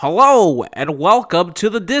Hello, and welcome to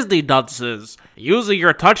the Disney Dunces. Using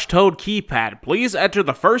your touch-tone keypad, please enter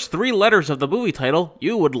the first three letters of the movie title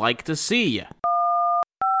you would like to see.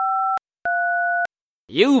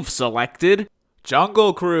 You've selected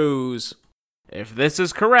Jungle Cruise. If this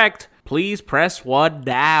is correct, please press 1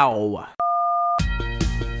 now.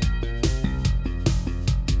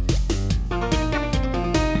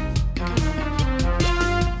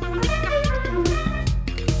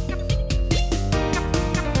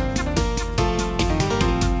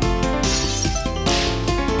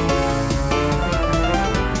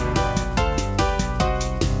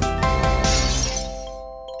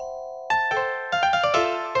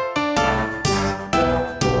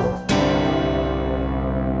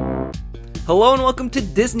 Hello and welcome to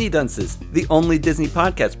Disney Dunces, the only Disney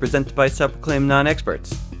podcast presented by self-proclaimed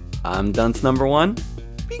non-experts. I'm Dunce number 1.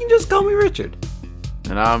 You can just call me Richard.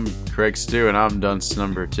 And I'm Craig Stew, and I'm dunce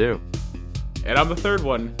number 2. And I'm the third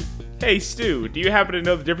one. Hey, Stu, do you happen to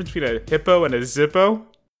know the difference between a hippo and a zippo?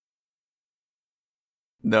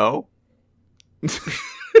 No.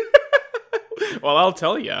 Well, I'll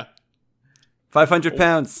tell ya. 500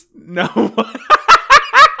 pounds. No.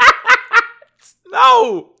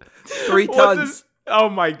 No! 3 tons. Oh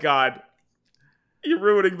my god. You're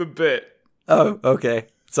ruining the bit. Oh, okay.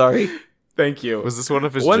 Sorry. Thank you. Was this one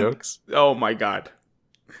of his jokes? Oh my god.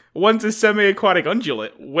 One's a semi-aquatic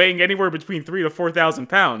ungulate, weighing anywhere between 3,000 to 4,000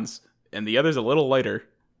 pounds, and the other's a little lighter.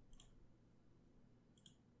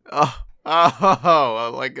 Okay,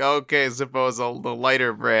 Zippo is the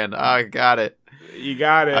lighter brand. I got it. You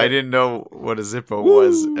got it. I didn't know what a Zippo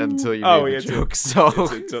was until you made the joke, so...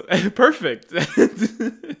 Perfect.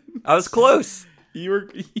 I was close. You were...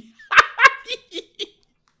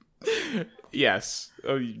 Yes.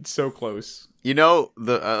 Oh, so close. You know,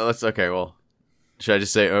 should I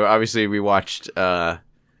just say, obviously we watched the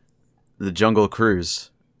Jungle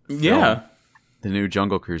Cruise film, Yeah. the new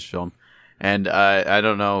Jungle Cruise film, and I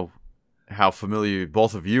don't know how familiar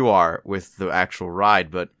both of you are with the actual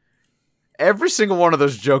ride, but every single one of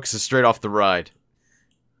those jokes is straight off the ride.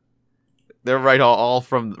 They're right all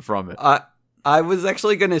from it. I was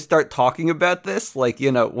actually going to start talking about this,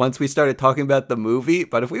 once we started talking about the movie,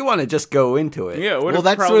 but if we want to just go into it. Yeah. Well,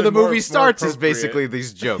 that's where the movie starts, is basically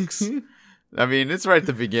these jokes. I mean, it's right at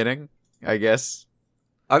the beginning, I guess.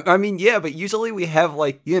 I mean, yeah, but usually we have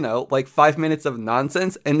 5 minutes of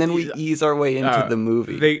nonsense, and then we ease our way into the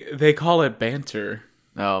movie. They call it banter.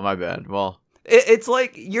 Oh, my bad. Well, it's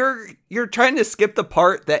like you're trying to skip the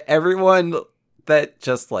part that everyone that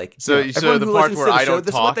just so the part where I don't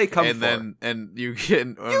talk, and you get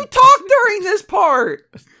you talk during this part.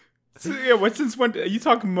 So, yeah, when you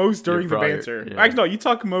talk most during the banter? Yeah. Actually, no, you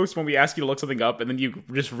talk most when we ask you to look something up, and then you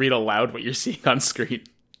just read aloud what you're seeing on screen.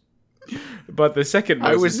 But the second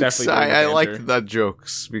most is definitely during the I banter. liked the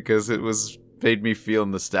jokes because it made me feel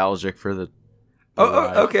nostalgic for the.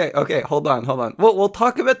 Okay, hold on. We'll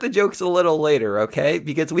talk about the jokes a little later, okay?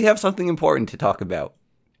 Because we have something important to talk about.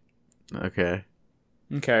 Okay.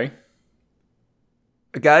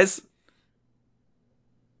 Guys,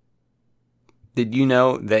 did you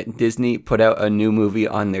know that Disney put out a new movie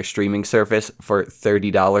on their streaming service for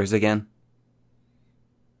 $30 again?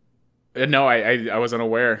 No, I was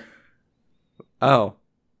unaware. Oh.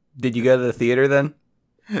 Did you go to the theater then?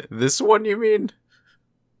 This one, you mean?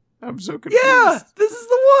 I'm so confused. Yeah, this is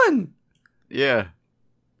the one. Yeah.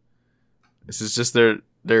 This is just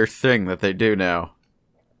their thing that they do now.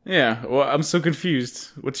 Yeah, well, I'm so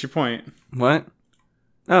confused. What's your point? What?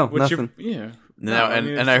 Oh, nothing. Yeah. Now,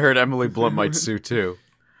 I heard Emily Blunt might sue too.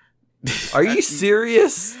 Are you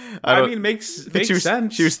serious? I mean, makes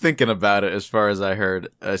sense. She was thinking about it, as far as I heard,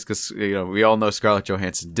 because we all know Scarlett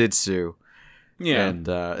Johansson did sue. Yeah, and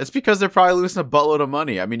it's because they're probably losing a buttload of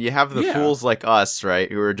money. I mean, you have the fools like us,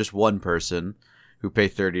 right, who are just one person who pay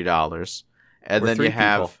 $30, and then you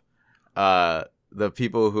have the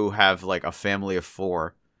people who have a family of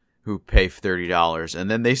 4 who pay $30,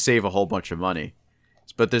 and then they save a whole bunch of money.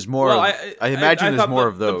 But there's more. Well, I imagine there's more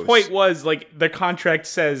of those. The point was the contract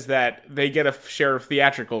says that they get a share of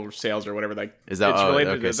theatrical sales or whatever. Is that it's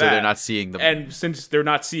related okay? To so that. They're not seeing them, and since they're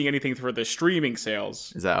not seeing anything for the streaming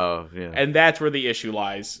sales, is that yeah? And that's where the issue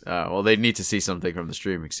lies. Well, they need to see something from the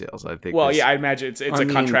streaming sales, I think. Well, I imagine it's a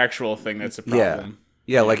contractual thing that's a problem.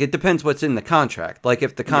 Yeah, it depends what's in the contract.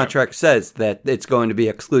 If the contract says that it's going to be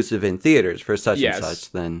exclusive in theaters for such and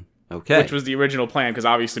such, then okay. Which was the original plan, because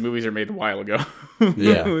obviously movies are made a while ago.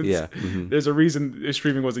 Yeah. Mm-hmm. There's a reason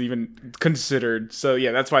streaming wasn't even considered. So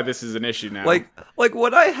yeah, that's why this is an issue now.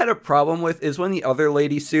 What I had a problem with is when the other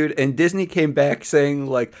lady sued and Disney came back saying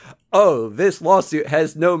oh, this lawsuit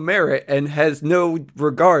has no merit and has no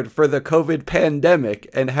regard for the COVID pandemic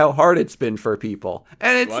and how hard it's been for people.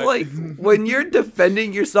 And it's like, when you're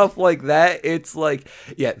defending yourself like that, it's like,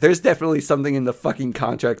 yeah, there's definitely something in the fucking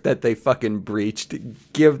contract that they fucking breached.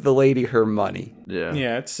 Give the lady her money. Yeah.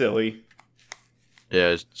 Yeah, it's silly.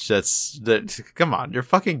 Yeah, come on, you're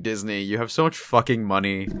fucking Disney. You have so much fucking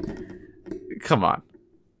money. Come on.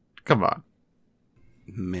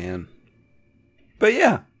 Man. But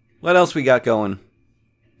yeah, what else we got going?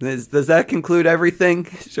 Does that conclude everything?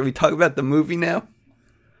 Should we talk about the movie now?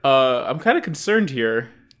 I'm kind of concerned here.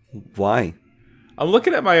 Why? I'm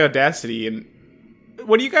looking at my Audacity, and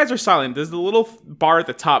when you guys are silent, does the little bar at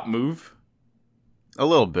the top move? A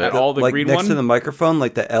little bit. At all, the like green next one? to the microphone,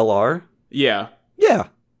 like the LR? Yeah. Yeah.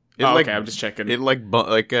 Okay, I'm just checking. It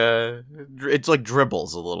it's like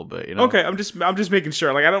dribbles a little bit, you know. Okay, I'm just making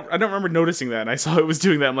sure. Like I don't remember noticing that, and I saw it was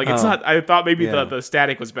doing that. I'm like, it's not. I thought maybe the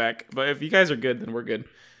static was back, but if you guys are good, then we're good.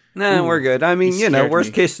 Nah, we're good. I mean,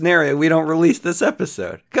 worst case scenario, we don't release this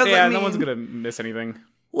episode. Yeah, no one's gonna miss anything.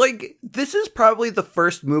 Like, this is probably the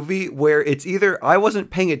first movie where it's either I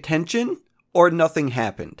wasn't paying attention or nothing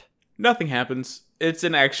happened. Nothing happens. It's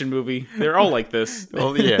an action movie. They're all like this.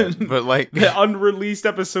 Well, yeah, but like the unreleased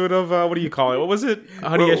episode of what do you call it? What was it?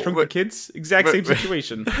 Honey, I Shrunk the Kids. Exact same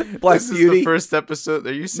situation. Black this Beauty. Is the first episode.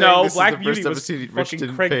 Are you saying no? This Black is the Beauty first was episode Rich fucking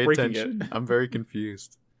didn't Craig pay breaking attention? it. I'm very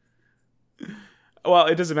confused. Well,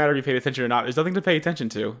 it doesn't matter if you paid attention or not. There's nothing to pay attention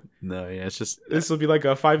to. No, yeah, it's just this will be like a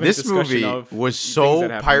 5-minute discussion movie of was things so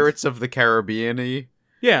that happened. Pirates of the Caribbean-y.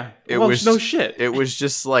 Yeah, It well, was no shit. It was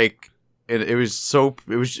just like it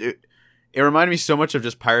reminded me so much of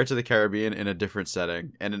just Pirates of the Caribbean in a different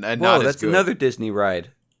setting, and Whoa, not that's as good. another Disney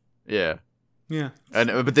ride. Yeah, yeah.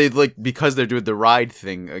 but they like because they're doing the ride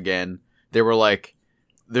thing again. They were like,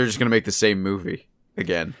 they're just gonna make the same movie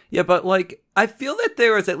again. Yeah, but like, I feel that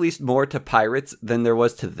there was at least more to Pirates than there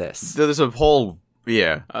was to this. So there's a whole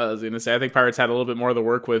I was gonna say I think Pirates had a little bit more to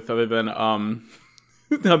work with other than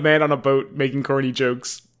a man on a boat making corny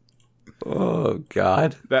jokes. Oh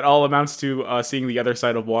God, that all amounts to seeing the other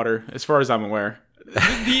side of water, as far as I'm aware.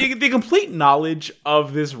 The complete knowledge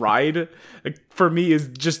of this ride, for me, is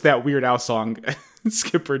just that Weird Al song,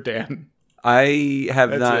 Skipper Dan. I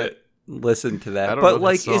have not it. listened to that, I don't but know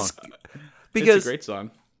like that it's song. because it's a great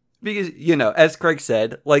song. Because as Craig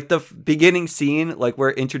said, like the beginning scene, like where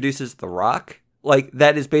it introduces The Rock, like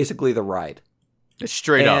that is basically the ride. It's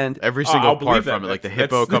straight And- up every single I'll part believe that. from it, like the That's-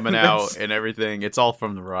 hippo coming that's- out and everything. It's all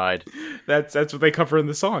from the ride. That's what they cover in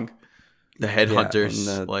the song. The headhunters,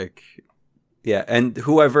 and, like Yeah, and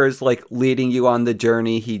whoever is like leading you on the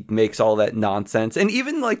journey, he makes all that nonsense. And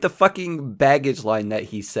even like the fucking baggage line that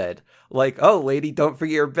he said. Like, oh, lady, don't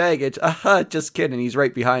forget your baggage. Aha, just kidding. He's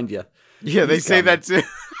right behind you. yeah, they He's say coming. that too.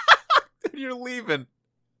 You're leaving.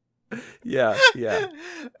 Yeah.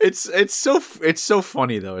 It's so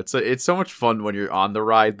funny though. It's so much fun when you're on the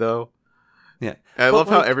ride though. Yeah. And I But, love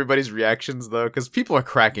how like- everybody's reactions though, because people are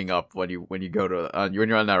cracking up when you go to when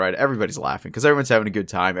you're on that ride. Everybody's laughing because everyone's having a good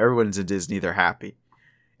time. Everyone's in Disney. They're happy,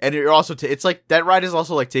 and you're also it's like that ride is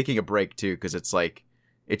also like taking a break too, because it's like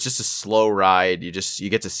it's just a slow ride. You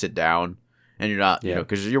get to sit down, and you're not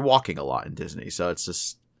because you're walking a lot in Disney, so it's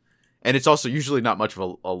just. And it's also usually not much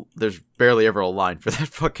of a there's barely ever a line for that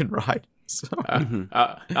fucking ride. So.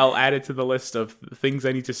 I'll add it to the list of things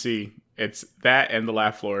I need to see. It's that and the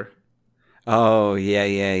laugh floor. Oh, yeah.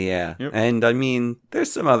 Yep. And I mean,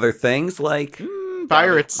 there's some other things like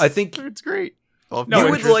Pirates. I think it's great. No You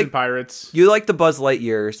would interest like- in pirates. you like the Buzz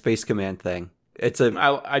Lightyear Space Command thing. It's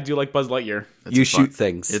I do like Buzz Lightyear. you shoot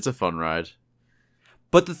things. It's a fun ride.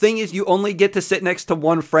 But the thing is, you only get to sit next to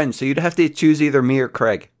one friend, so you'd have to choose either me or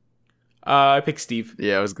Craig. I pick Steve.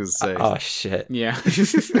 Yeah, I was gonna say. Oh, shit. Yeah.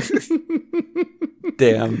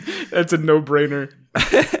 Damn. That's a no-brainer.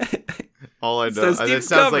 All I So know, and it Steve's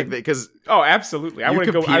sounds like coming. because Oh, absolutely. I you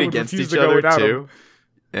wouldn't compete go. I would against refuse each to go other without too,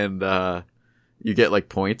 him. and you get like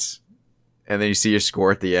points, and then you see your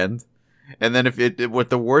score at the end, and then what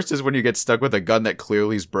the worst is when you get stuck with a gun that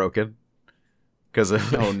clearly is broken, because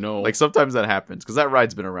Oh no! like sometimes that happens because that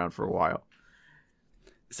ride's been around for a while.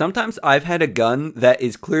 Sometimes I've had a gun that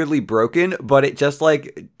is clearly broken, but it just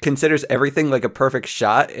like considers everything like a perfect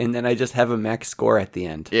shot, and then I just have a max score at the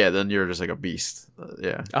end. Yeah, then you're just like a beast.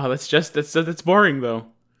 Yeah, Oh, that's boring though.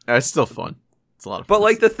 it's still fun. It's a lot of fun. But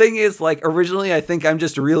like the thing is, like originally I think I'm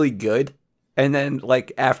just really good, and then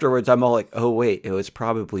like afterwards I'm all like, oh wait, it was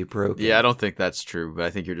probably broken. yeah, I don't think that's true, but I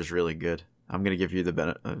think you're just really good. I'm gonna give you the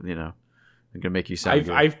benefit. I'm gonna make you sound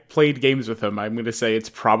good. I've played games with him. I'm going to say it's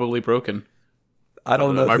probably broken. I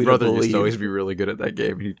don't know. My who brother to used believe. to always be really good at that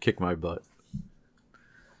game. He'd kick my butt.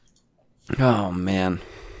 Oh man.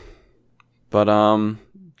 But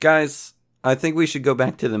guys, I think we should go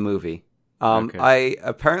back to the movie. Okay. I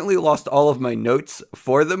apparently lost all of my notes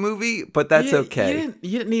for the movie, but that's okay.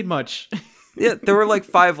 You didn't need much. Yeah, there were like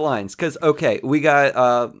 5 lines. Because, okay, we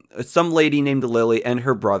got some lady named Lily and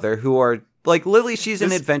her brother who are, like, Lily, she's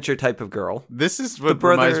an adventure type of girl. This is what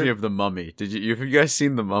reminds me of The Mummy. Have you guys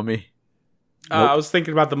seen The Mummy? Nope. I was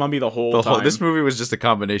thinking about The Mummy the whole time. This movie was just a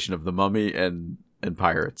combination of The Mummy and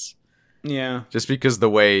Pirates. Yeah. Just because the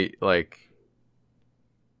way, like...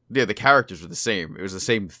 Yeah, the characters were the same. It was the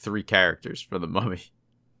same 3 characters for The Mummy.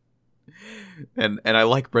 And I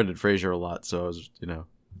like Brendan Fraser a lot, so I was,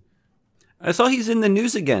 I saw he's in the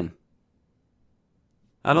news again.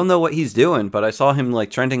 I don't know what he's doing, but I saw him,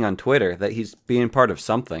 like, trending on Twitter that he's being part of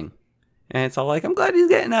something. And it's all like, I'm glad he's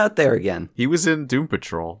getting out there again. He was in Doom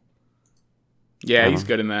Patrol. Yeah, he's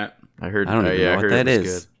good in that. I don't even know what that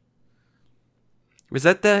is. Good. Was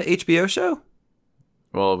that the HBO show?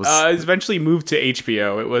 Well, it was. It was eventually moved to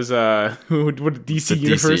HBO. It was what DC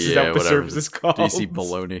Universe is that what the service is called? DC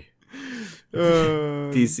Baloney.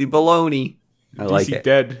 DC Baloney. I like it.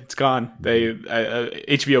 Dead. It's gone. They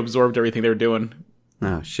HBO absorbed everything they were doing.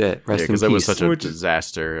 Oh shit! Rest in peace. Because it was such a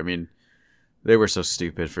disaster. I mean, they were so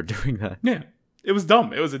stupid for doing that. Yeah, it was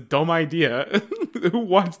dumb. It was a dumb idea. Who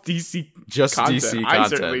wants DC? Just content? DC I content.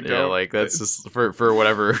 certainly don't. Yeah, like that's just for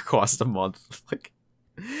whatever it cost a month. Like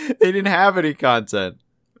they didn't have any content.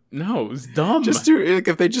 No, it was dumb.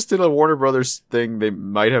 If they just did a Warner Brothers thing, they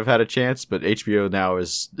might have had a chance. But HBO now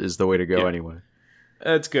is the way to go anyway.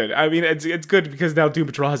 That's good. I mean, it's good because now Doom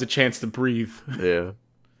Patrol has a chance to breathe. Yeah.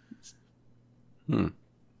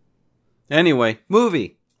 Anyway,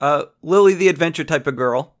 movie. Lily the adventure type of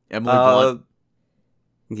girl. Emily Blunt.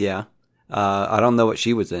 Yeah. I don't know what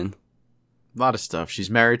she was in. A lot of stuff. She's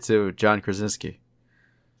married to John Krasinski.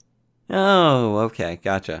 Oh, okay.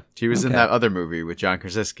 Gotcha. She was in that other movie with John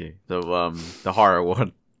Krasinski. The horror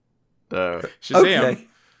one. Shazam. Okay.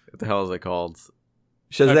 What the hell is it called?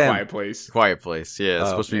 Shazam. Quiet Place. Quiet Place. Yeah, it's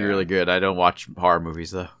supposed to be really good. I don't watch horror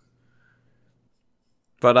movies though.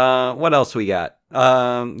 But what else we got?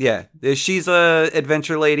 Yeah, she's a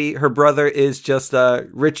adventure lady. Her brother is just a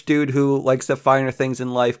rich dude who likes the finer things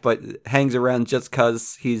in life, but hangs around just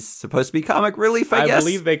because he's supposed to be comic relief, I guess. I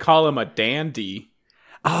believe they call him a dandy.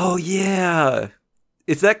 Oh, yeah.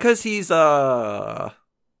 Is that because he's, gay?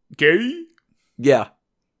 Yeah.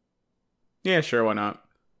 Yeah, sure, why not?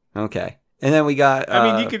 Okay. And then we got...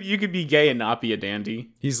 I mean, you could be gay and not be a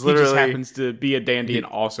dandy. He just happens to be a dandy and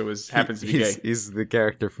also happens to be gay. He's the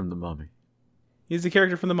character from The Mummy. He's the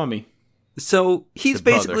character from The Mummy. So, he's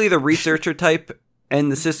basically the researcher type,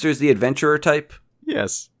 and the sister's the adventurer type?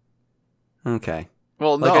 Yes. Okay.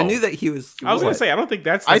 Well, no. I knew that he was... I was going to say, I don't think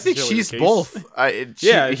that's I think she's both.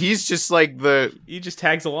 He's just like He just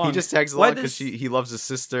tags along. He just tags along because he loves his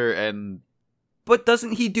sister and... But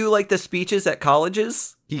doesn't he do, like, the speeches at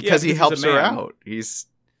colleges? Because he helps her out. He's...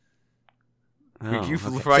 You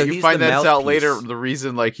find that out later, the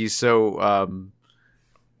reason, like, he's so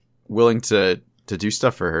willing to do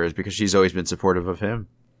stuff for her is because she's always been supportive of him.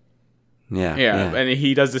 Yeah, and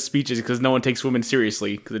he does the speeches because no one takes women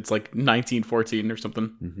seriously because it's like 1914 or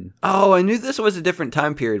something. Mm-hmm. Oh, I knew this was a different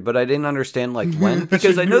time period, but I didn't understand like when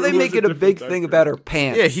because I know they make it a big thing about her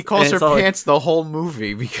pants. Yeah, he calls her pants the whole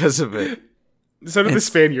movie because of it. So do the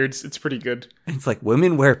Spaniards. It's pretty good. It's like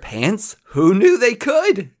women wear pants? Who knew they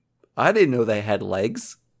could? I didn't know they had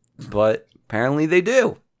legs, but apparently they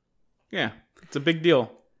do. Yeah, it's a big deal.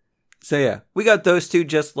 So yeah, we got those two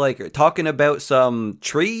just like talking about some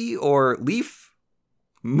tree or leaf,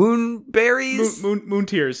 moonberries, moon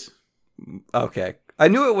tears. Okay, I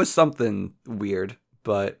knew it was something weird,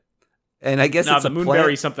 and I guess it's the a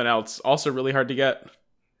moonberry something else. Also really hard to get.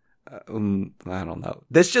 I don't know.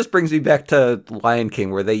 This just brings me back to Lion King,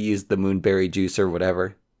 where they used the moonberry juice or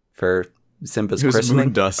whatever for Simba's christening.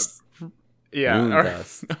 Moon dust. Yeah, moon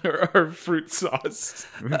dust. or fruit sauce.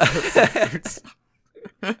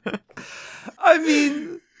 I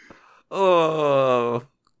mean, oh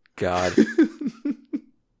God.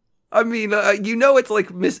 I mean, it's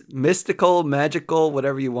like mystical, magical,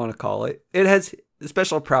 whatever you want to call it. It has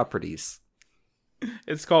special properties.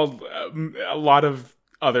 It's called a lot of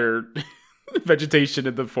other vegetation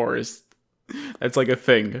in the forest. That's like a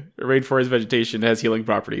thing. Rainforest vegetation has healing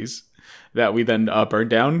properties that we then burn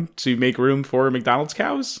down to make room for McDonald's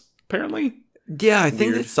cows, apparently. Yeah, I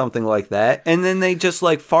think it's something like that. And then they just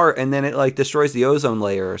like fart and then it like destroys the ozone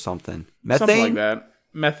layer or something. Methane? Something like that.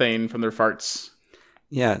 Methane from their farts.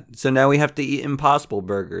 Yeah, so now we have to eat Impossible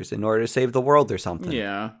burgers in order to save the world or something.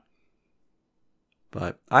 Yeah.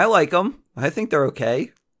 But I like them. I think they're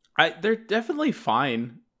okay. They're definitely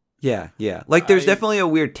fine. Yeah. Like, there's definitely a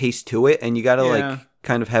weird taste to it, and you gotta, like,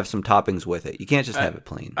 kind of have some toppings with it. You can't just have it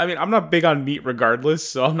plain. I mean, I'm not big on meat regardless,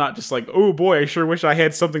 so I'm not just like, oh boy, I sure wish I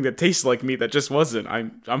had something that tastes like meat that just wasn't.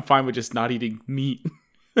 I'm fine with just not eating meat.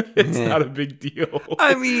 It's not a big deal.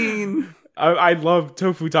 I mean... I love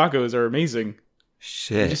tofu tacos. Are amazing.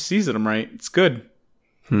 Shit. You just season them right. It's good.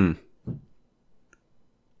 Yeah,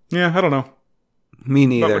 I don't know. Me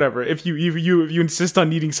neither. But whatever. If you insist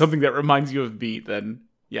on eating something that reminds you of meat, then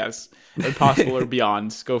yes, Impossible or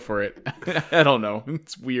Beyond, go for it. I don't know.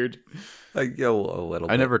 It's weird. Like a little bit.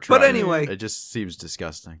 I never tried. But anyway, it just seems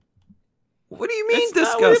disgusting. What do you mean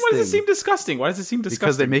disgusting? Why does it seem disgusting? Why does it seem disgusting?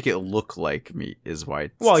 Because they make it look like meat is why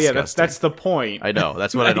it's disgusting. That's the point. I know.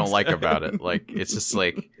 That's what I don't like about it. Like, it's just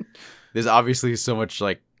like, there's obviously so much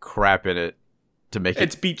like crap in it to make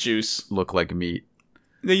it's beet juice look like meat.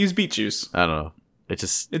 They use beet juice. I don't know.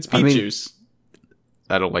 It's beet juice.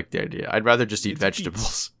 I don't like the idea. I'd rather just eat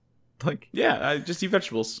vegetables. Like, I just eat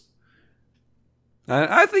vegetables.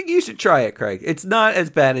 I think you should try it, Craig. It's not as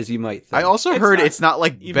bad as you might think. I also heard it's not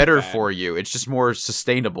like better for you. It's just more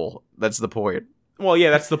sustainable. That's the point. Well, yeah,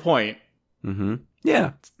 that's the point. Mm-hmm.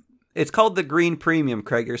 Yeah. It's called the green premium,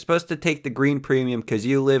 Craig. You're supposed to take the green premium because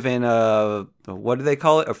you live in what do they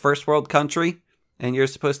call it? A first world country? And you're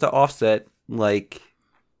supposed to offset, like,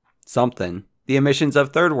 something. The emissions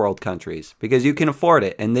of third world countries. Because you can afford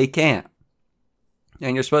it, and they can't.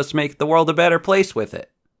 And you're supposed to make the world a better place with it.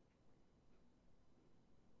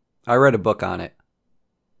 I read a book on it.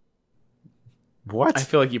 What? I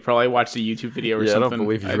feel like you probably watched a YouTube video or something. I don't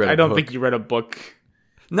believe you read a book. I don't think you read a book.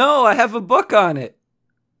 No, I have a book on it.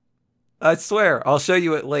 I swear. I'll show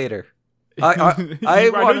you it later. I know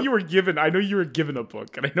you were given a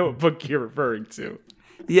book, and I know what book you're referring to.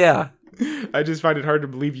 Yeah. I just find it hard to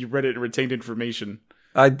believe you read it and retained information.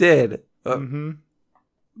 I did.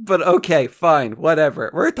 But okay, fine,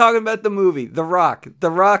 whatever. We're talking about the movie, The Rock.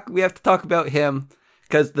 The Rock, we have to talk about him.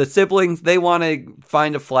 Because the siblings, they want to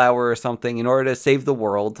find a flower or something in order to save the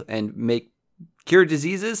world and cure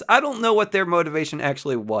diseases. I don't know what their motivation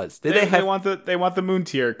actually was. They want the moon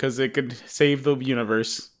tier because it could save the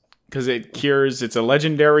universe. Because it's a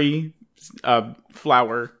legendary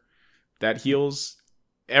flower that heals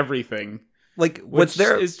everything. Like, what's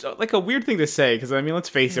there? Is like a weird thing to say. Because I mean, let's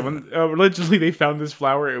face it. When allegedly they found this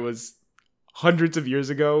flower, it was hundreds of years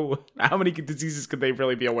ago. How many diseases could they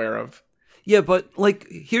really be aware of? Yeah, but, like,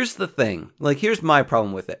 here's the thing. Like, here's my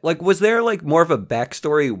problem with it. Like, was there, like, more of a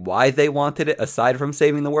backstory why they wanted it aside from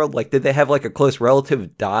saving the world? Like, did they have, like, a close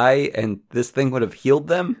relative die and this thing would have healed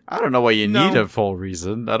them? I don't know why you need a full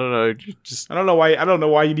reason. I don't know. I don't know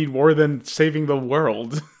why you need more than saving the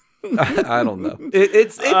world. I don't know.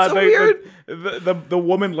 It's weird. The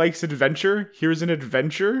woman likes adventure. Here's an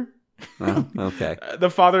adventure. Oh, okay. The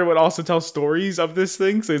father would also tell stories of this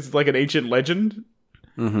thing, so it's like an ancient legend.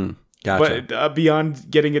 Mm-hmm. Gotcha. But beyond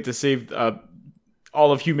getting it to save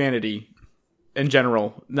all of humanity in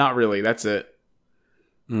general, not really. That's it.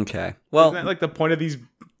 Okay. Well, isn't that like the point of these,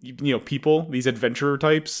 people, these adventurer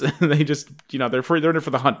types? They just, they're in it for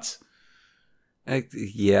the hunt.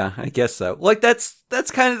 Yeah, I guess so. Like that's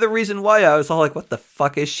kind of the reason why I was all like, "What the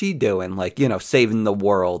fuck is she doing?" Like, saving the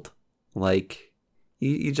world. Like,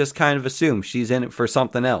 you just kind of assume she's in it for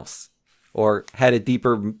something else. Or had a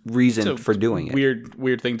deeper reason for doing it.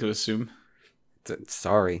 Weird thing to assume.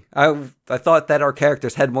 Sorry. I thought that our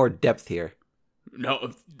characters had more depth here.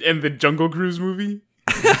 No, in the Jungle Cruise movie?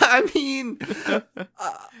 I mean,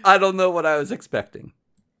 I don't know what I was expecting.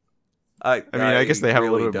 I guess they have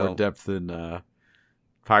really a little bit more depth than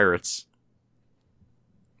Pirates.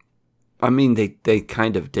 I mean, they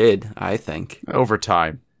kind of did, I think. Over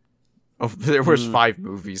time. There was 5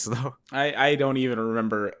 movies, though. I don't even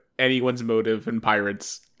remember anyone's motive in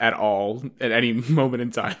Pirates at all at any moment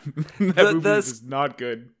in time. That movie is not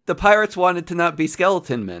good. The pirates wanted to not be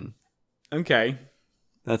skeleton men. Okay.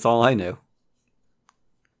 That's all I knew.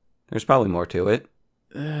 There's probably more to it.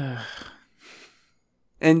 And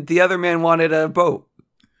the other man wanted a boat.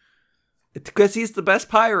 Because he's the best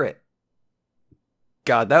pirate.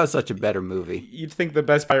 God, that was such a better movie. You'd think the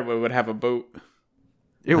best pirate would have a boat.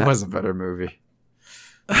 It was a better movie.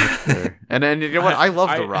 And then, you know what? I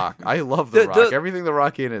love The Rock. I love The Rock. Everything The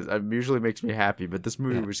Rock in is usually makes me happy, but this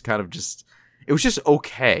movie was kind of it was just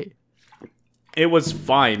okay. It was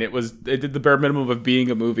fine. It did the bare minimum of being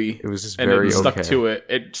a movie. It was just very okay. Stuck to it.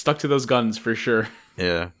 It stuck to those guns for sure.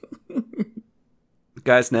 Yeah.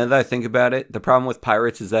 Guys, now that I think about it, the problem with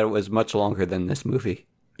Pirates is that it was much longer than this movie.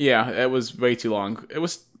 Yeah, it was way too long. It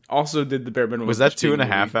was also did the bare minimum. Was that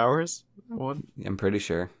 2.5 hours? I'm pretty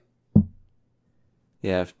sure.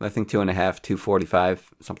 Yeah, I think 2.5, 2:45,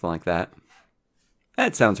 something like that.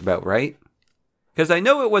 That sounds about right. Because I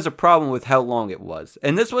know it was a problem with how long it was.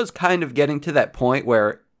 And this was kind of getting to that point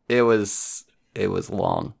where it was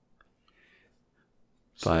long.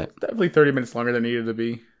 But definitely 30 minutes longer than it needed to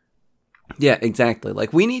be. Yeah, exactly.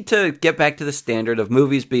 Like, we need to get back to the standard of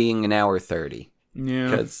movies being an hour 30. Yeah.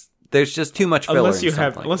 Because there's just too much filler. Unless you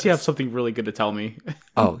have something really good to tell me.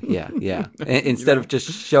 Oh, yeah. Instead of just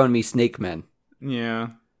showing me Snake Men. Yeah.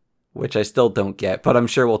 Which I still don't get, but I'm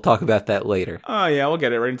sure we'll talk about that later. Oh, yeah, we'll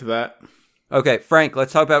get it right into that. Okay, Frank,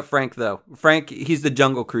 let's talk about Frank, though. Frank, he's the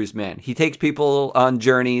Jungle Cruise man. He takes people on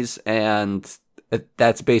journeys, and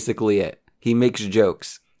that's basically it. He makes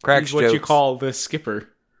jokes. Cracks jokes. He's what you call the skipper.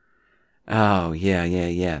 Oh,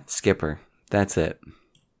 yeah. Skipper. That's it.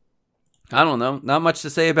 I don't know. Not much to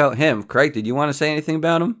say about him. Craig, did you want to say anything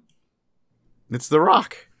about him? It's The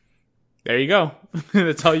Rock. There you go.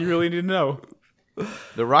 That's all you really need to know.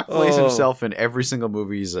 The Rock plays himself in every single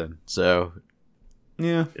movie he's in, so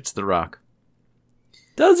yeah, it's The Rock.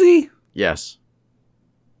 Does he? Yes.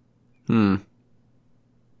 He's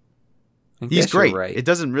great. Right. It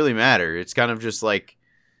doesn't really matter. It's kind of just like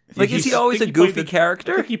is he always a goofy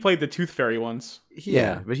character? I think he played the Tooth Fairy once.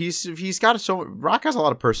 Yeah, but he's got Rock has a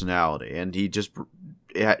lot of personality, and he just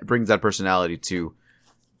brings that personality to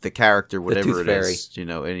the character, whatever it is,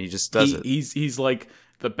 and he just does it. He's like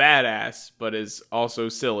the badass, but is also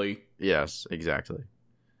silly. Yes, exactly.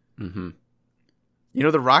 Mm-hmm.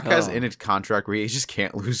 The Rock has in his contract where he just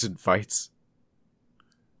can't lose in fights.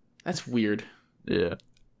 That's weird. Yeah.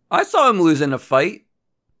 I saw him lose in a fight.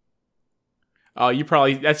 Oh, you're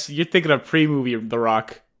thinking of pre-movie of The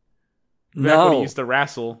Rock. No. When he used to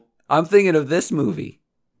wrestle. I'm thinking of this movie.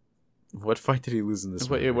 What fight did he lose in this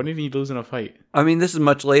movie? When did he lose in a fight? I mean, this is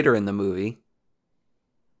much later in the movie.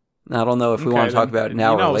 I don't know if we want to talk about it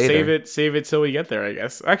now or later. Save it till we get there, I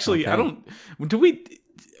guess. Actually, okay. Do we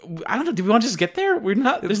want to just get there? We're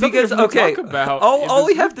not. There's nothing to talk about. All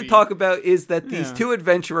we have to talk about is that these two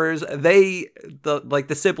adventurers, the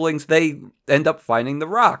siblings, they end up finding the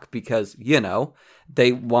Rock because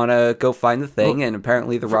they want to go find the thing, and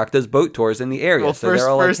apparently the Rock does boat tours in the area. So they're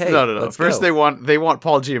all like, "Hey, let's First, go." they want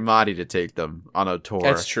Paul Giamatti to take them on a tour.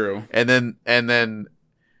 That's true. And then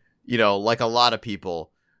like a lot of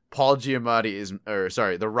people,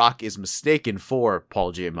 The Rock is mistaken for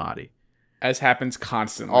Paul Giamatti. As happens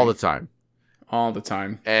constantly. All the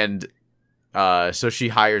time. And so she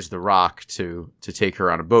hires The Rock to take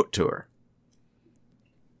her on a boat tour.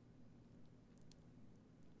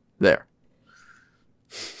 There.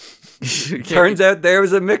 Turns out there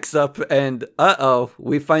was a mix-up, and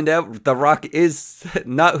we find out The Rock is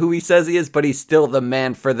not who he says he is, but he's still the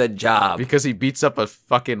man for the job. Because he beats up a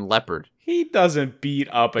fucking leopard. He doesn't beat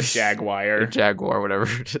up a jaguar. A jaguar, whatever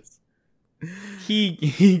it is.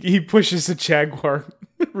 He pushes a jaguar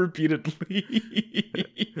repeatedly.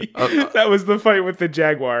 That was the fight with the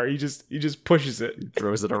jaguar. He just pushes it. He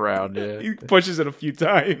throws it around, yeah. He pushes it a few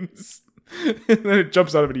times. And then it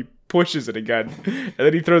jumps out of it and he pushes it again. And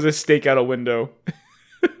then he throws a stake out a window.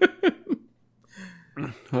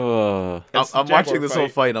 I'm watching this whole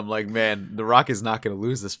fight and I'm like, man, The Rock is not going to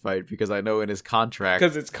lose this fight because I know in his contract.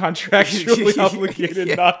 Because it's contractually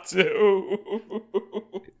obligated not to.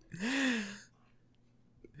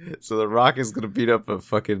 So The Rock is going to beat up a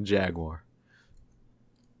fucking jaguar.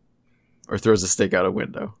 Or throws a stake out a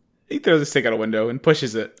window. He throws a stake out a window and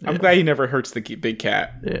pushes it. I'm glad he never hurts the big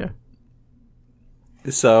cat. Yeah.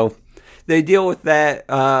 So they deal with that.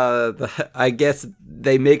 I guess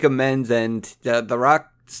they make amends, and The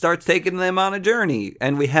Rock starts taking them on a journey,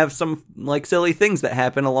 and we have some silly things that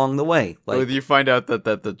happen along the way. You find out that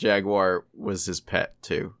the jaguar was his pet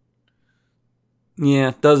too.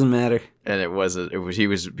 Yeah, doesn't matter. And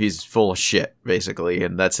he's full of shit basically,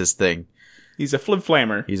 and that's his thing. He's a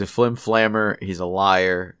flim-flammer. He's a flim-flammer. He's a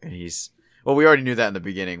liar, and we already knew that in the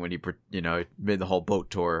beginning when he made the whole boat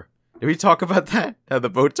tour. Did we talk about that? How the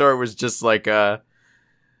boat tour was just like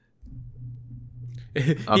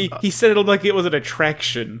he said it like it was an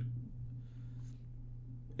attraction.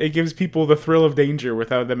 It gives people the thrill of danger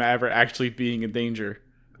without them ever actually being in danger.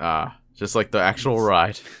 Just like the actual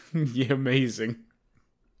ride. Yeah, amazing.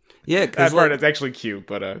 Yeah, that part is actually cute,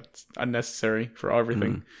 but it's unnecessary for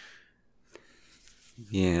everything.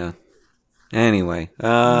 Yeah. Anyway,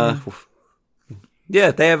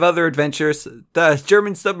 yeah, they have other adventures. The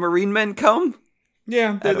German submarine men come.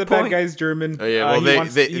 Yeah, the bad guy's German. Oh yeah, well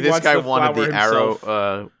this guy wanted the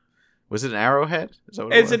arrow. Was it an arrowhead? Is that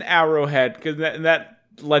what it's an arrowhead because that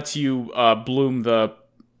lets you bloom the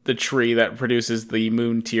tree that produces the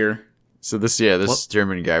moon tear. So this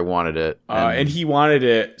German guy wanted it, and he wanted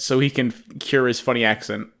it so he can cure his funny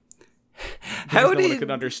accent. no one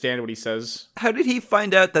could understand what he says. How did he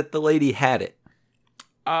find out that the lady had it?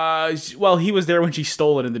 Well, he was there when she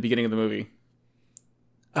stole it in the beginning of the movie.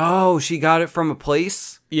 Oh, she got it from a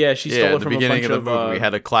place? Yeah, she stole it from a bunch of... the beginning of the movie, we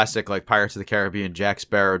had a classic, like, Pirates of the Caribbean, Jack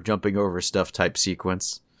Sparrow jumping over stuff type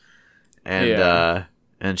sequence. And,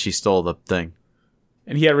 and she stole the thing.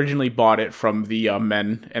 And he originally bought it from the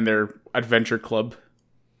men and their adventure club.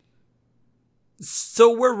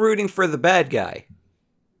 So we're rooting for the bad guy.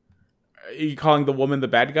 Are you calling the woman the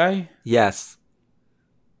bad guy? Yes.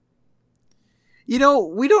 You know,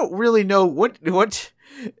 we don't really know what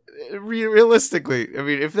realistically. I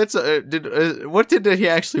mean, if that's what did he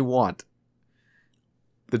actually want?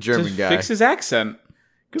 The German guy fix his accent,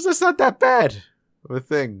 because that's not that bad of a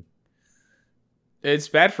thing. It's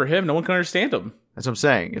bad for him. No one can understand him. That's what I'm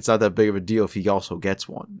saying. It's not that big of a deal if he also gets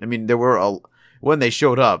one. I mean, there were when they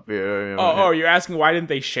showed up. You're asking why didn't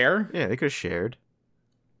they share? Yeah, they could have shared.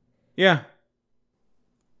 Yeah.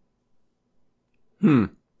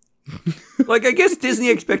 Like, I guess Disney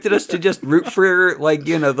expected us to just root for, like,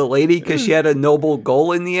 you know, the lady because she had a noble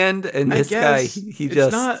goal in the end, and this guy,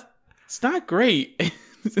 it's not great.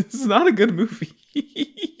 It's not a good movie.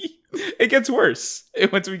 It gets worse.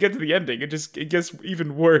 Once we get to the ending, it gets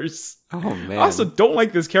even worse. Oh, man. I also don't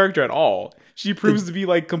like this character at all. She proves to be,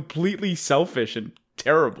 like, completely selfish and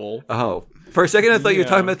terrible. Oh. For a second, I thought you were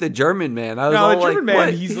talking about the German man. I was all the German man,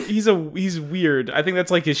 what? he's weird. I think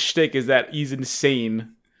that's, like, his shtick is that he's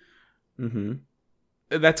insane. Mm-hmm.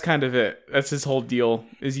 That's kind of it. That's his whole deal,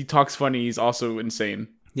 is he talks funny, he's also insane.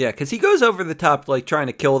 Yeah, because he goes over the top, like, trying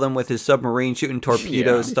to kill them with his submarine, shooting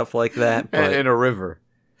torpedoes, stuff like that. But... in a river.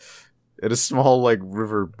 In a small, like,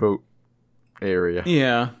 river boat area.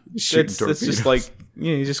 Yeah. It's just like,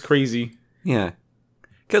 he's just crazy. Yeah.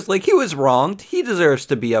 Because, like, he was wronged. He deserves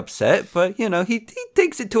to be upset, but, you know, he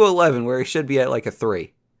takes it to 11 where he should be at, like, a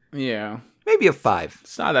 3. Yeah. Maybe a 5.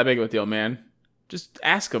 It's not that big of a deal, man. Just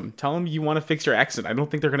ask him. Tell him you want to fix your accent. I don't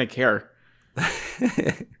think they're going to care.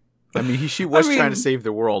 I mean, she was trying to save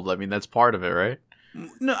the world. I mean, that's part of it, right?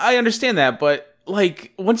 No, I understand that, but,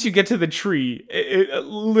 like, once you get to the tree, it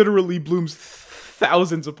literally blooms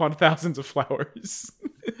thousands upon thousands of flowers.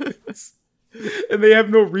 And they have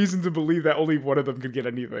no reason to believe that only one of them could get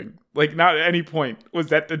anything. Like, not at any point was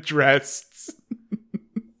that addressed.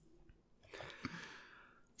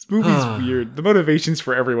 This movie's weird. The motivations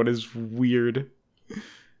for everyone is weird.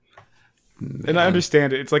 Man. And I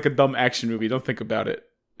understand it. It's like a dumb action movie. Don't think about it.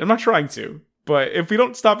 I'm not trying to. But if we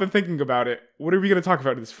don't stop and thinking about it, what are we going to talk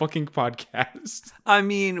about in this fucking podcast? I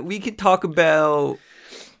mean, we could talk about...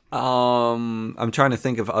 I'm trying to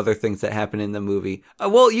think of other things that happen in the movie.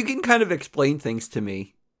 Well, you can kind of explain things to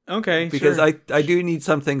me. Okay, because sure. I do need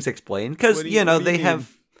some things explained. Because, you know, they have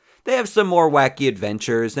some more wacky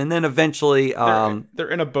adventures. And then eventually... They're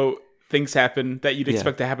in a boat. Things happen that you'd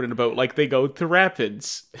expect to happen in a boat. Like, they go to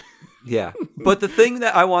rapids. Yeah. But the thing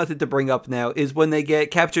that I wanted to bring up now is when they get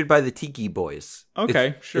captured by the Tiki Boys.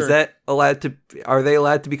 Okay, sure. Is that allowed to... Are they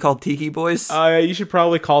allowed to be called Tiki Boys? You should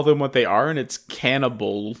probably call them what they are, and it's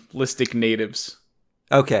cannibalistic natives.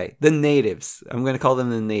 Okay, the natives. I'm going to call them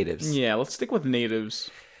the natives. Yeah, let's stick with natives.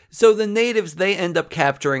 So the natives, they end up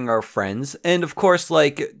capturing our friends. And of course,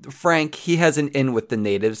 like, Frank, he has an in with the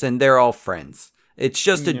natives, and they're all friends. It's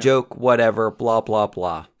just a joke, whatever, blah, blah,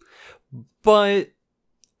 blah. But...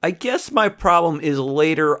 I guess my problem is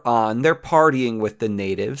later on, they're partying with the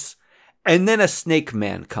natives, and then a snake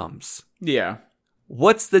man comes. Yeah.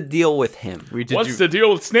 What's the deal with him? What's the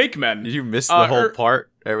deal with snake men? Did you miss the whole part?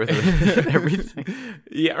 Everything?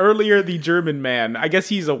 Yeah, earlier the German man, I guess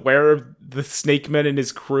he's aware of the snake men and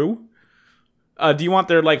his crew. Do you want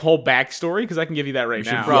their, like, whole backstory? Because I can give you that right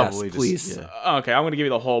now. Probably, yes, please. Okay, I'm going to give you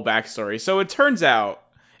the whole backstory. So it turns out,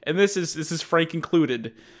 and this is Frank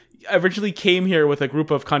included... I originally came here with a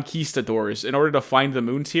group of conquistadors in order to find the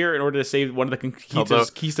moon tier, in order to save one of the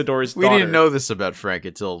conquistadors' We didn't know this about Frank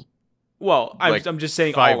until... Well, I'm just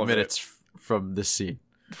saying 5 all of minutes from this scene.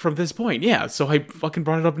 From this point, yeah. So I fucking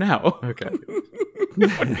brought it up now. Okay. You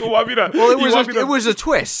want me to... Well, it was a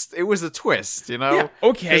twist. It was a twist, you know? Yeah,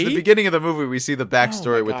 okay. Because the beginning of the movie, we see the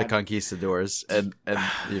backstory with the conquistadors, and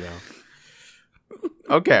you know...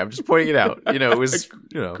 Okay, I'm just pointing it out. You know, it was...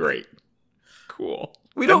 You know, great. Cool.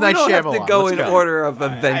 We don't have to go in order of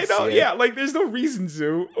events. I know, yeah, like, there's no reason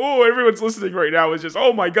to. Oh, everyone's listening right now is just,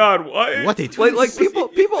 oh my god, what? What they like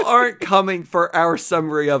people aren't coming for our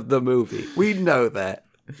summary of the movie. We know that.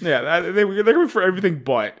 Yeah, they're coming for everything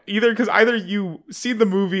but. Either you see the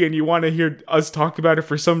movie and you want to hear us talk about it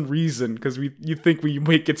for some reason, because you think we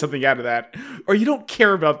might get something out of that, or you don't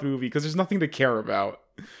care about the movie because there's nothing to care about.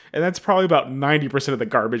 And that's probably about 90% of the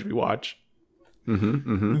garbage we watch.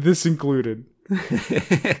 This included.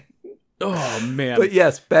 Oh, man. But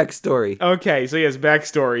yes, backstory. Okay, so yes,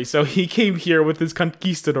 backstory. So he came here with his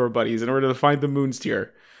conquistador buddies in order to find the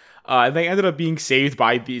Moonsteer. And they ended up being saved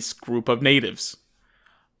by this group of natives.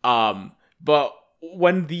 But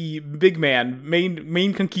when the big man,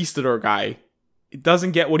 main conquistador guy,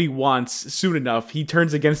 doesn't get what he wants soon enough, he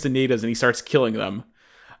turns against the natives and he starts killing them.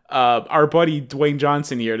 Our buddy Dwayne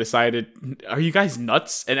Johnson here decided, are you guys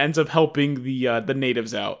nuts? And ends up helping the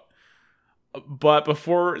natives out. But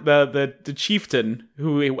before the chieftain,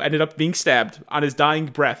 who ended up being stabbed on his dying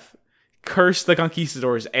breath, cursed the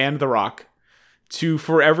conquistadors and the Rock to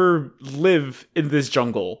forever live in this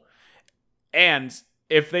jungle. And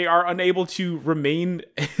if they are unable to remain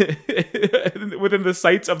within the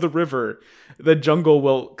sights of the river, the jungle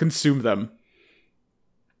will consume them.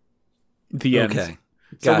 The end. Okay.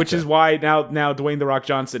 So, which is why now Dwayne The Rock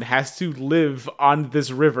Johnson has to live on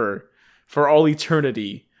this river for all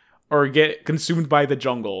eternity, or get consumed by the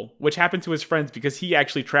jungle, which happened to his friends because he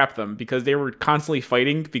actually trapped them because they were constantly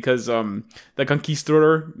fighting because the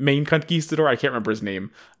main conquistador, I can't remember his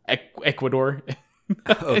name, Ecuador.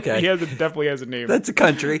 Okay. He definitely has a name. That's a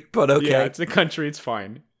country, but okay. Yeah, it's a country, it's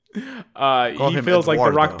fine. He feels like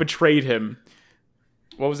The Rock betrayed him.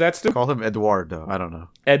 What was that, Stu? Call him Eduardo. I don't know.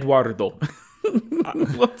 Eduardo. I'm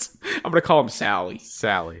going to call him Sally.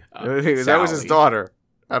 Sally. That was his daughter.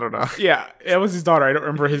 I don't know. Yeah, it was his daughter. I don't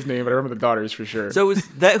remember his name, but I remember the daughters for sure. So is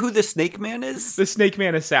that who the Snake Man is? The Snake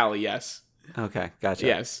Man is Sally, yes. Okay, gotcha.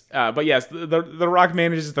 Yes. But yes, the Rock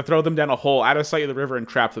manages to throw them down a hole out of sight of the river and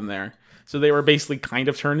trap them there. So they were basically kind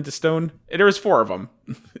of turned into stone. There was 4 of them,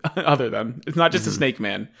 other than. It's not just a Snake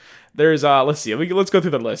Man. There's, let's see, let's go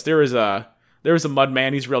through the list. There was a Mud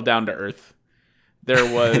Man, he's real down to earth. There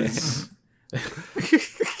was...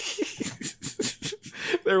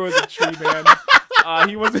 there was a Tree Man.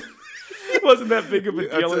 He wasn't that big of a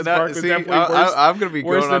deal. His bark was definitely worse. I'm going to be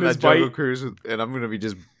going on that jungle cruise, and I'm going to be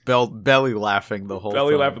just belly laughing the whole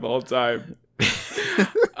time.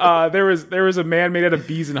 There was a man made out of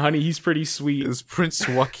bees and honey. He's pretty sweet. It's Prince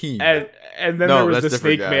Joaquin. And then there was the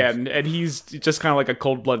Snake Man, and he's just kind of like a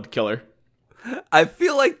cold-blooded killer. I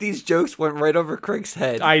feel like these jokes went right over Craig's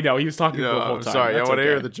head. I know, he was talking the whole time. Sorry, I want to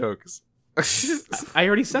hear the jokes. I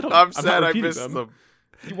already said them. I'm sad I missed them.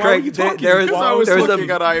 Why Craig, are you talking? Because I was looking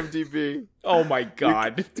at IMDb. Oh my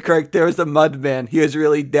god. Craig, there was a Mud Man. He was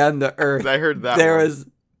really down to earth. I heard that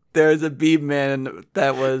There was a Bee Man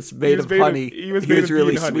that was made of honey. He was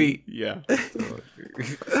really sweet. Yeah.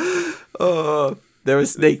 Oh, there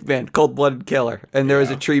was Snake Man, cold-blooded killer. And there was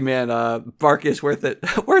a Tree Man, bark is worth it.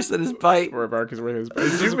 Worse than his bite. Or bark is worth his bite.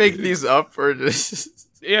 Did you make these up or just...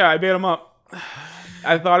 Yeah, I made them up.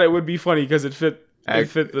 I thought it would be funny because it fit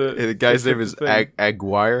the guy's name is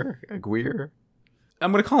Aguirre.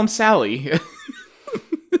 I'm gonna call him Sally.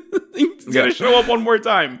 He's gonna show up one more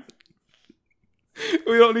time.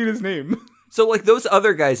 We don't need his name. So, like, those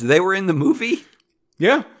other guys, they were in the movie?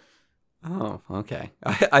 Yeah. Oh, okay.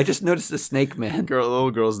 I just noticed the Snake Man. The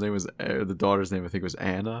little girl's name was, the daughter's name I think was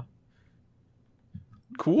Anna.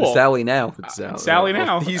 Cool. Sally now. Sally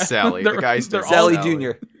now. Well, he's Sally. The guy's Sally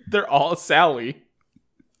Jr. They're all Sally.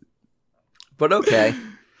 But okay.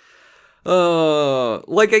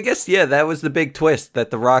 Like, I guess, yeah, that was the big twist,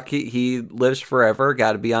 that the Rock, he lives forever,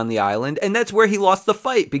 got to be on the island, and that's where he lost the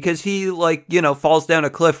fight, because he, like, falls down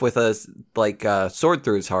a cliff with a, like, sword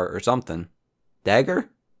through his heart or something.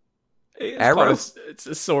 Dagger? Arrow? It's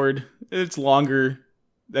a sword. It's longer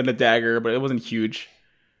than a dagger, but it wasn't huge.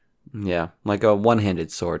 Yeah, like a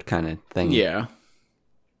one-handed sword kind of thing. Yeah.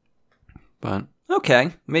 But...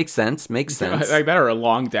 okay, makes sense. Makes sense. Like that or a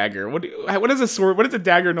long dagger. What is a sword? What is a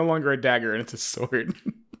dagger? No longer a dagger, and it's a sword.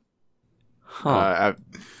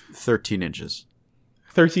 13 inches.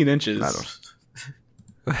 13 inches. I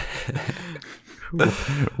don't.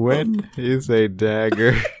 When is a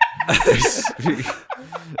dagger?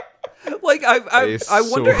 Like I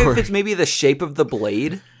wonder if it's maybe the shape of the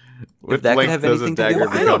blade. If that could have anything to do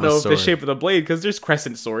with it. I don't know if the shape of the blade, because there's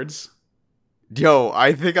crescent swords. Yo,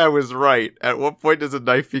 I think I was right. At what point does a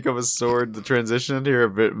knife become a sword? The transition here are a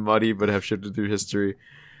bit muddy, but have shifted through history.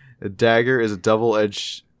 A dagger is a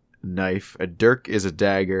double-edged knife. A dirk is a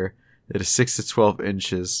dagger. It is 6 to 12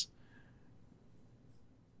 inches.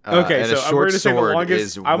 Okay, and so a short I'm going to say the sword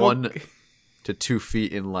longest. is 1 to 2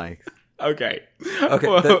 feet in length. Okay.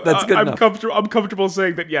 Okay, that's good enough. I'm comfortable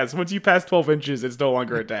saying that, yes, once you pass 12 inches, it's no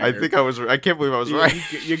longer a dagger. I think I was. I can't believe I was right.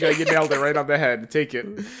 You nailed it right on the head. Take it.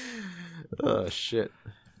 Oh, shit.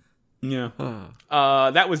 Yeah.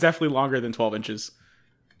 That was definitely longer than 12 inches.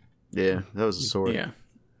 Yeah, that was a sword. Yeah.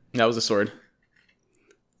 That was a sword.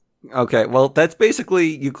 Okay, well, that's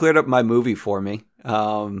basically, you cleared up my movie for me.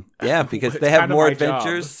 Yeah, because they have more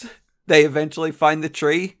adventures. They eventually find the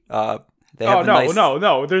tree. They have no.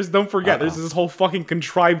 Don't forget, there's this whole fucking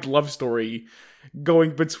contrived love story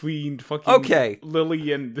going between fucking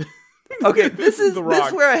Lily and Okay, this is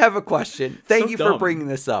where I have a question. Thank you for bringing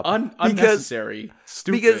this up. Unnecessary.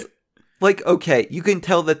 Stupid. Because, like, okay, you can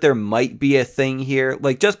tell that there might be a thing here.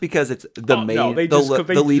 Like, just because it's the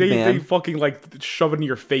the lead man. They fucking, like, shove it in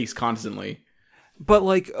your face constantly. But,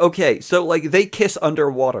 like, okay, so, like, they kiss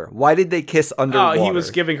underwater. Why did they kiss underwater? Oh, he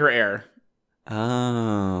was giving her air.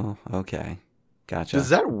 Oh, okay. Gotcha. Does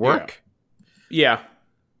that work? Yeah.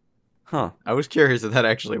 Huh. I was curious if that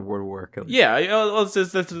actually would work. Yeah,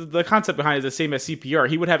 the concept behind it is the same as CPR.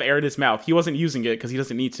 He would have air in his mouth. He wasn't using it because he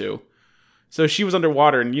doesn't need to. So she was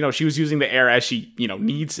underwater, and, she was using the air as she,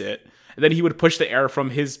 needs it. And then he would push the air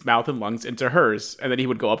from his mouth and lungs into hers, and then he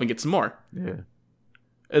would go up and get some more. Yeah.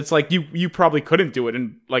 It's like, you probably couldn't do it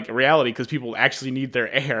in, like, reality because people actually need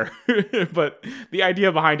their air. But the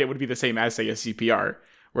idea behind it would be the same as, say, a CPR,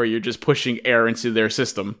 where you're just pushing air into their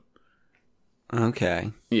system.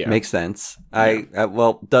 Okay. Yeah. Makes sense. Yeah.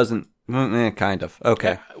 Doesn't... kind of.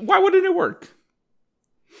 Okay. Why wouldn't it work?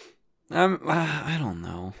 I don't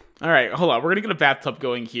know. All right, hold on. We're going to get a bathtub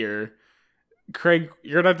going here. Craig,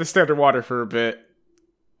 you're going to have to stay underwater for a bit.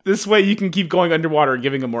 This way you can keep going underwater and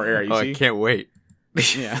giving him more air, you see? I can't wait.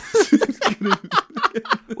 Yeah.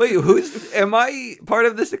 Wait, am I part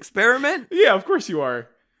of this experiment? Yeah, of course you are.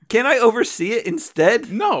 Can I oversee it instead?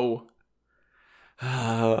 No.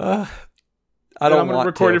 I'm going to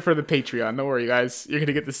record it for the Patreon. Don't worry, guys. You're going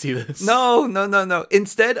to get to see this. No.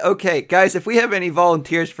 Instead, okay, guys, if we have any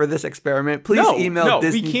volunteers for this experiment, please email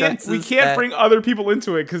Disney. We can't bring other people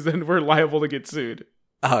into it because then we're liable to get sued.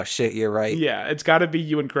 Oh, shit, you're right. Yeah, it's got to be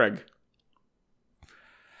you and Craig.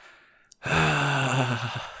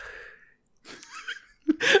 I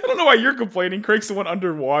don't know why you're complaining. Craig's the one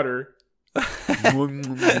underwater.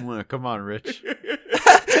 Come on, Rich. No,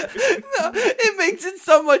 it makes it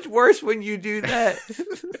so much worse when you do that.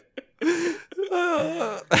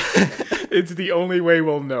 It's the only way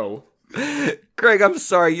we'll know. Craig, I'm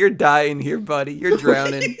sorry. You're dying here, buddy. You're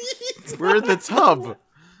drowning. We're in the tub.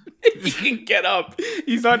 He can get up.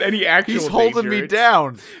 He's not any actual He's holding danger. me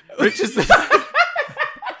down. Rich is...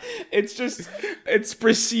 It's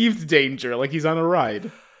perceived danger, like he's on a ride.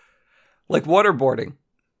 Like waterboarding.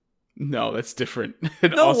 No, that's different.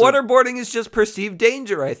 Waterboarding is just perceived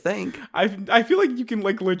danger, I think. I feel like you can,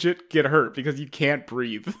 like, legit get hurt because you can't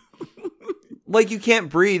breathe. Like, you can't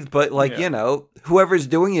breathe, but, like, whoever's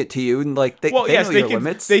doing it to you, and, like, they know your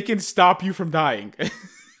limits. They can stop you from dying.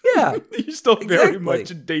 Yeah. You're still very much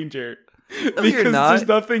in danger. No, you're not.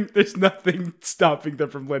 There's nothing stopping them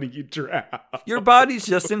from letting you drown. Your body's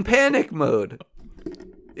just in panic mode.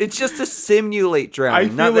 It's just to simulate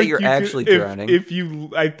drowning, not that you're actually drowning.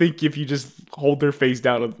 I think if you just hold their face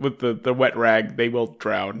down with the wet rag, they will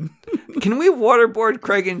drown. Can we waterboard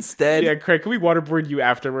Craig instead? Yeah, Craig, can we waterboard you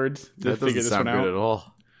afterwards to figure this one out? Good at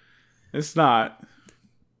all. It's not.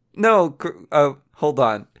 No, hold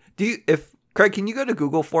on. Craig, can you go to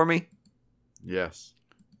Google for me? Yes.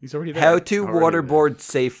 He's already there. How to waterboard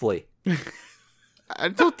safely. I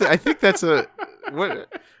think that's a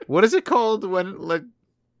what is it called when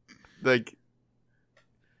like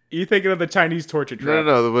you thinking of the Chinese torture trap?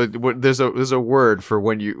 No. There's a word for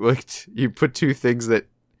when you you put two things that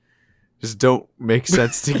just don't make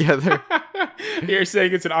sense together. You're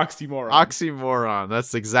saying it's an oxymoron. Oxymoron.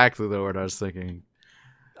 That's exactly the word I was thinking.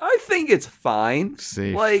 I think it's fine.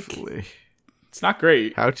 Safely. Like, it's not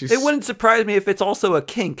great. It wouldn't surprise me if it's also a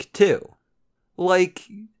kink too. Like,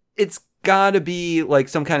 it's gotta be like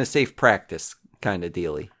some kind of safe practice kind of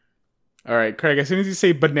dealy. All right, Craig, as soon as you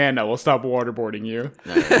say banana, we'll stop waterboarding you.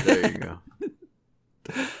 Right, there you go.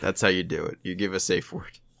 That's how you do it. You give a safe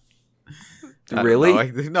word.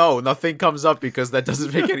 Really? No, nothing comes up because that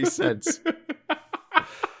doesn't make any sense.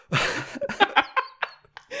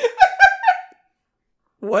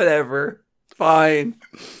 Whatever. Fine.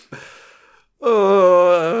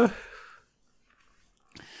 It's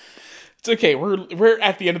okay. We're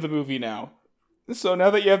at the end of the movie now. So now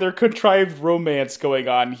that you have their contrived romance going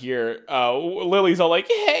on here, Lily's all like,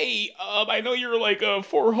 hey, I know you're like a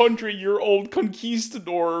 400-year-old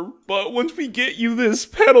conquistador, but once we get you this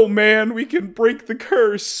pedal, man, we can break the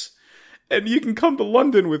curse, and you can come to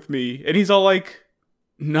London with me. And he's all like,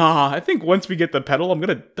 nah, I think once we get the pedal, I'm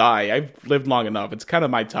gonna die. I've lived long enough. It's kind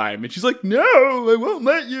of my time. And she's like, no, I won't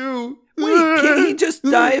let you. Wait, can he just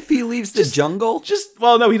die if he leaves the jungle?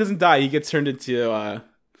 Well, no, he doesn't die. He gets turned into,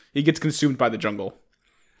 he gets consumed by the jungle.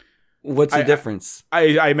 What's the difference?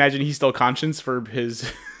 I imagine he's still conscious for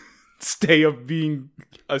his stay of being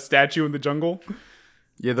a statue in the jungle.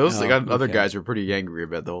 Yeah, those other guys were pretty angry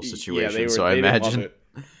about the whole situation. Yeah, so I imagine.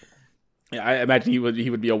 Yeah, I imagine he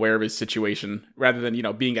would be aware of his situation rather than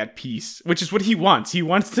being at peace, which is what he wants. He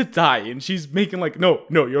wants to die, and she's making like, no,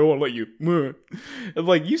 you don't want to let you.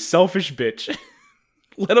 Like, you selfish bitch.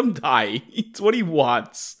 Let him die. It's what he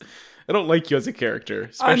wants. I don't like you as a character,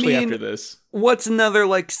 especially after this. What's another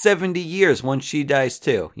 70 years once she dies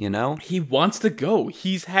too? He wants to go.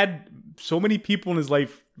 He's had so many people in his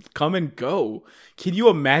life come and go. Can you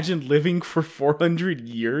imagine living for 400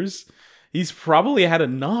 years? He's probably had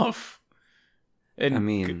enough.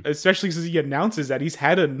 And especially since he announces that he's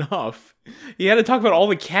had enough. He had to talk about all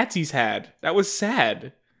the cats he's had. That was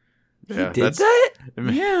sad. Yeah, he did that?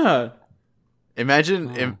 Yeah.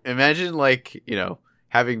 Imagine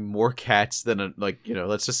having more cats than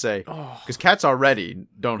let's just say, because cats already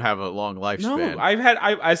don't have a long lifespan.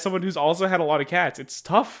 No, as someone who's also had a lot of cats, it's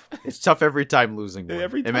tough. It's tough every time losing one.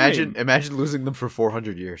 Every time. Imagine losing them for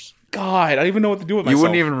 400 years. God, I don't even know what to do with myself. You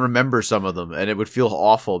wouldn't even remember some of them, and it would feel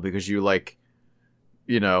awful because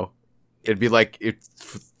it'd be like if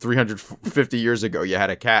 350 years ago you had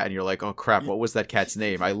a cat and you're like, oh crap, what was that cat's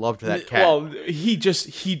name? I loved that cat. Well, he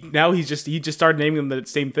just started naming them the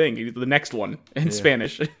same thing, the next one in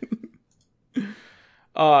Spanish. And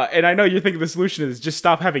I know you're thinking the solution is just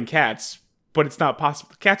stop having cats, but it's not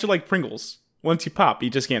possible. Cats are like Pringles. Once you pop, you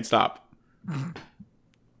just can't stop.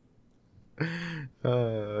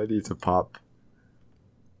 I need to pop.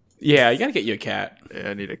 Yeah, you gotta get you a cat. Yeah,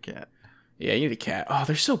 I need a cat. Yeah, you need a cat. Oh,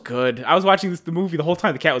 they're so good. I was watching the movie the whole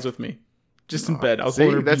time. The cat was with me, just in bed. I was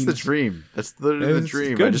holding her that's beans. The dream. That's the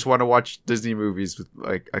dream. Good. I just want to watch Disney movies with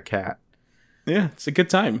a cat. Yeah, it's a good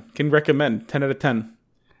time. Can recommend. 10 out of 10.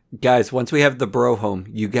 Guys, once we have the bro home,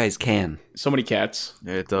 you guys can. So many cats.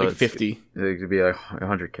 Yeah, it does. 50. It could be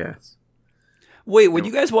 100 cats. Wait, would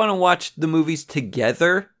you guys want to watch the movies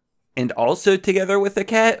together and also together with a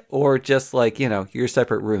cat, or just your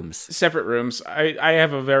separate rooms? Separate rooms. I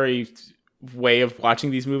have a very way of watching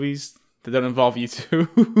these movies that don't involve you two.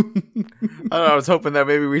 I don't know, I was hoping that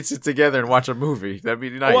maybe we'd sit together and watch a movie. That'd be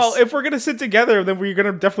nice. Well, if we're gonna sit together, then we're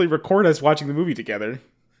gonna definitely record us watching the movie together.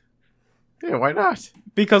 Yeah, why not?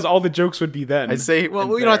 Because all the jokes would be then. I'd say, well,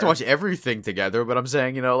 we don't have to watch everything together, but I'm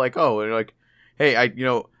saying, hey,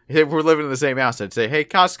 if we're living in the same house, I'd say, hey,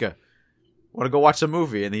 Casca, want to go watch a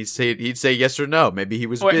movie? And he'd say yes or no. Maybe he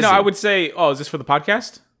was busy. No, I would say, is this for the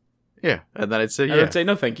podcast? Yeah, and then I'd say, yeah. I would say,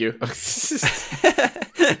 no, thank you.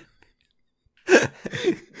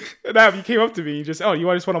 And now if you came up to me, you just want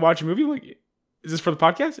to watch a movie? I'm like, is this for the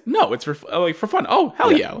podcast? No, it's for fun. Oh,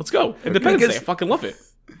 hell yeah, let's go. Independence Day, I fucking love it.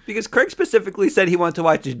 Because Craig specifically said he wanted to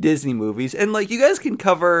watch Disney movies, and you guys can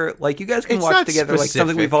cover, you guys can watch together specific.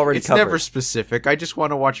 Something we've already covered. It's never specific. I just want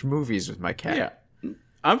to watch movies with my cat.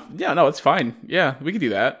 Yeah. No, it's fine. Yeah, we can do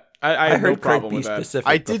that. I have heard no problem Craig be with specific.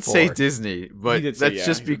 I did say Disney, but that's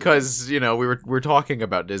just because we're talking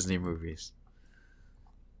about Disney movies.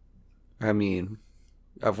 I mean,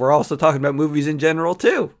 we're also talking about movies in general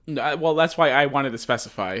too. Well, that's why I wanted to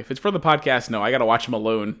specify. If it's for the podcast, no, I got to watch them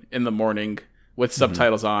alone in the morning with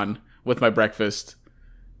subtitles on with my breakfast.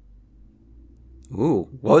 Ooh,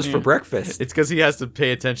 what was for breakfast? It's because he has to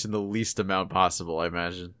pay attention the least amount possible, I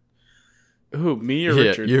imagine. Who, me or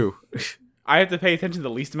Richard? You. I have to pay attention to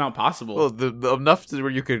the least amount possible. Well, the enough to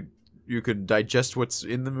where you could digest what's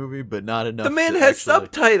in the movie, but not enough. The man has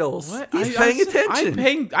subtitles. What? He's paying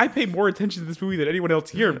attention. I pay more attention to this movie than anyone else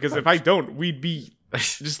here, because if I don't, we'd be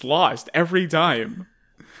just lost every time.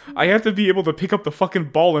 I have to be able to pick up the fucking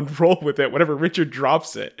ball and roll with it whenever Richard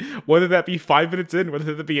drops it. Whether that be 5 minutes in,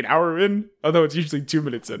 whether that be an hour in, although it's usually 2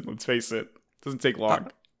 minutes in, let's face it. It doesn't take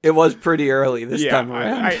long. It was pretty early this time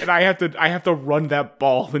around. I have to run that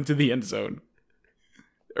ball into the end zone,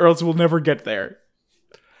 or else we'll never get there.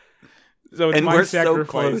 So it's my sacrifice.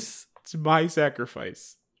 So close. It's my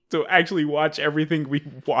sacrifice to actually watch everything we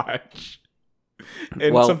watch,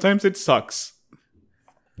 and sometimes it sucks.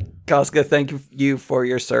 Casca, thank you for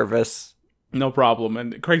your service. No problem.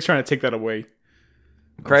 And Craig's trying to take that away.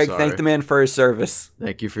 Craig, thank the man for his service.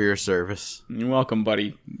 Thank you for your service. You're welcome,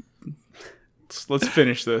 buddy. Let's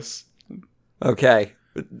finish this. Okay.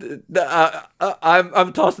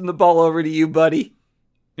 I'm tossing the ball over to you, buddy.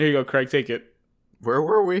 Here you go, Craig. Take it. Where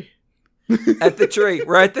were we? At the tree.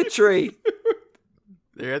 We're at the tree.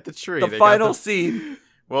 They're at the tree. The final scene.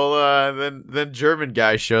 Well, then German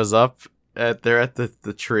guy shows up. They're at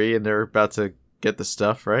the tree and they're about to get the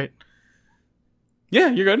stuff, right? Yeah,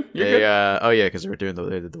 you're good. You're good. Because they were doing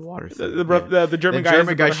the water thing. The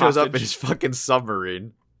German guy shows up in his fucking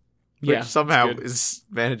submarine. Which somehow is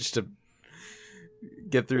managed to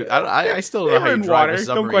get through. I still don't know how you drive a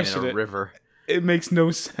submarine in a river. It makes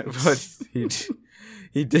no sense. But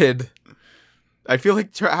he did. I feel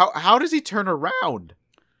like how does he turn around?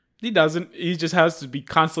 He doesn't. He just has to be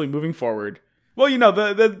constantly moving forward. Well,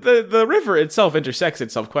 the river itself intersects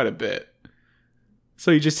itself quite a bit.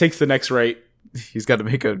 So he just takes the next right. He's got to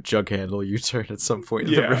make a jug handle U-turn at some point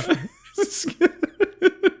in the river.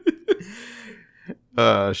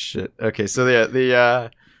 Shit. Okay, so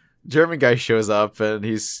the German guy shows up and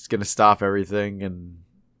he's gonna stop everything, and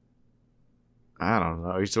I don't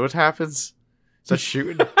know. So what happens? Is that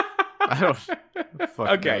shooting? I don't.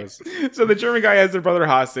 Okay, so the German guy has their brother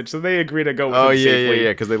hostage, so they agree to go with him safely.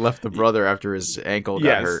 Yeah, because they left the brother after his ankle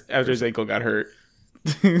got hurt. After his ankle got hurt,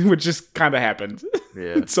 which just kind of happened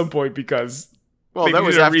at some point because. Well, that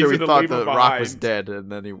was after we thought the Rock was dead,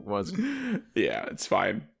 and then he wasn't. Yeah, it's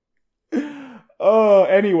fine. Oh,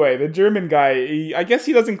 anyway, the German guy, I guess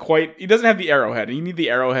he doesn't have the arrowhead. You need the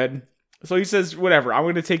arrowhead. So he says, whatever, I'm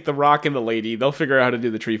going to take the Rock and the lady. They'll figure out how to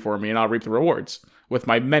do the tree for me, and I'll reap the rewards with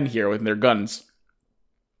my men here with their guns.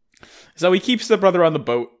 So he keeps the brother on the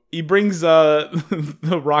boat. He brings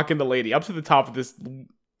the Rock and the lady up to the top of this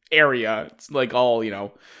area. It's like all,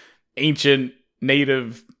 ancient,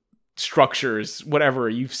 native structures, whatever.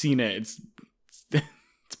 You've seen it.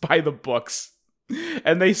 It's by the books.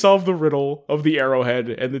 And they solve the riddle of the arrowhead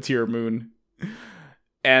and the tear moon.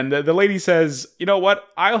 And the lady says, you know what?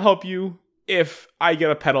 I'll help you if I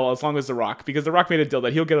get a pedal as long as the Rock. Because the Rock made a deal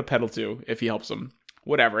that he'll get a pedal too if he helps him.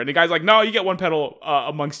 Whatever. And the guy's like, no, you get one pedal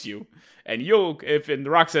amongst you. And and the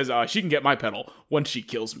Rock says, she can get my pedal once she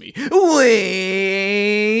kills me. Wink!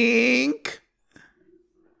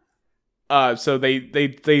 So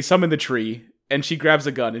they summon the tree, and she grabs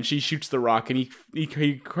a gun, and she shoots the Rock, and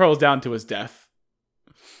he curls down to his death.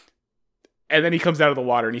 And then he comes out of the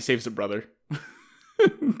water, and he saves the brother.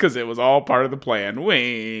 Because it was all part of the plan.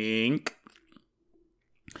 Wink!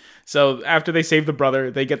 So after they save the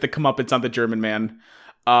brother, they get the comeuppance on the German man.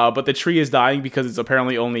 But the tree is dying because it's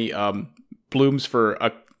apparently only blooms for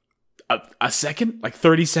a second? Like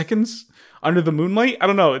 30 seconds? Under the moonlight? I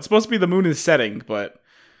don't know. It's supposed to be the moon is setting, but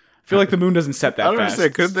I feel like the moon doesn't set that fast. I don't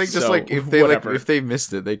understand. Couldn't they just if they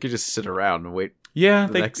missed it, they could just sit around and wait? Yeah,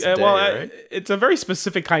 the next day, right? It's a very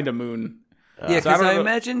specific kind of moon. Yeah, because I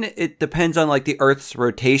imagine it depends on the Earth's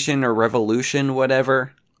rotation or revolution,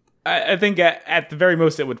 whatever. I think at the very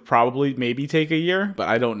most it would probably maybe take a year, but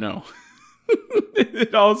I don't know.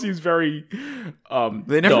 It all seems very.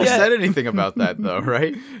 They never said anything about that, though,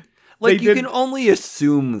 right? You can only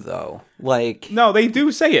assume, though. No, they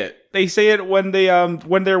do say it. They say it when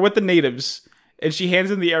they're with the natives, and she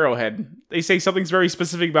hands in the arrowhead. They say something's very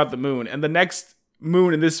specific about the moon, and the next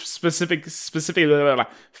moon in this specific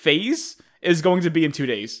phase is going to be in 2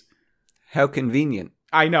 days. How convenient.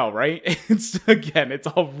 I know, right? It's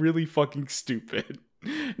all really fucking stupid.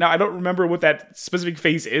 Now, I don't remember what that specific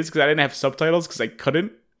phase is because I didn't have subtitles because I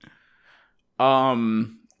couldn't.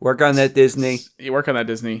 Work on that, Disney. Work on that,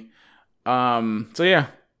 Disney. So yeah.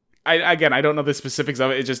 I don't know the specifics of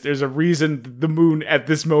it. It's just there's a reason the moon at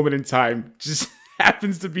this moment in time just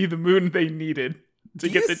happens to be the moon they needed to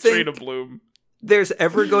get the tree to bloom. There's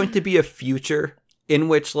ever going to be a future in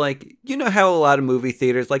which, how a lot of movie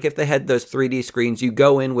theaters, if they had those 3D screens, you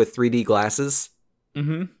go in with 3D glasses?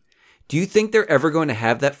 Mm-hmm. Do you think they're ever going to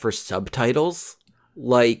have that for subtitles?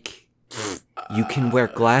 You can wear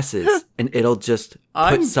glasses and it'll just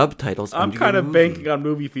put subtitles under your movie. I'm kind of banking on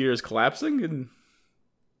movie theaters collapsing. And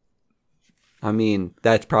I mean,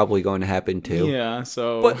 that's probably going to happen too. Yeah,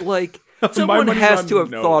 so... But, someone has to have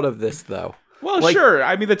thought of this, though. Well, sure.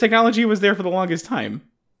 I mean, the technology was there for the longest time.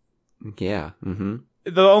 Yeah. Mm-hmm.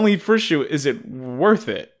 The only first issue, is it worth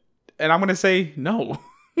it? And I'm going to say no.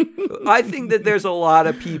 I think that there's a lot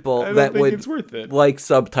of people that would it's worth it. Like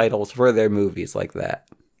subtitles for their movies like that.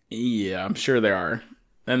 Yeah, I'm sure there are.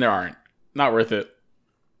 And there aren't. Not worth it.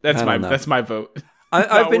 That's my vote.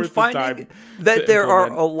 I've been finding that there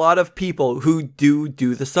are a lot of people who do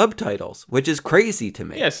the subtitles, which is crazy to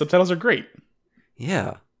me. Yeah, subtitles are great.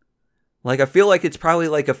 Yeah. I feel like it's probably a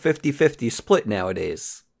 50-50 split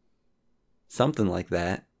nowadays. Something like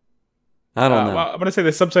that. I don't know. Well, I'm going to say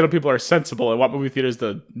the subtitle people are sensible and want movie theaters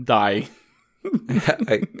to die.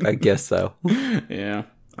 I guess so. Yeah.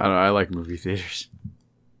 I don't know. I like movie theaters.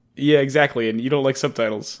 Yeah, exactly. And you don't like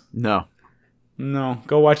subtitles. No.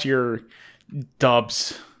 Go watch your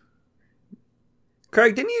dubs.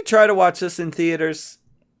 Craig, didn't you try to watch this in theaters?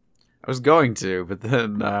 I was going to, but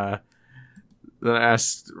then I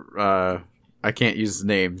asked, I can't use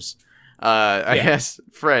names. I asked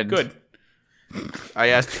friend. Good. I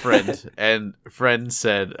asked friend, and friend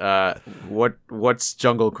said, "What's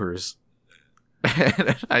Jungle Cruise?"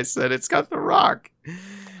 And I said, it's got The Rock.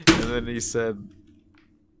 And then he said,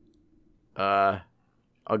 I'll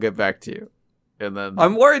get back to you. And then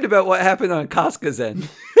I'm worried about what happened on Casca's end.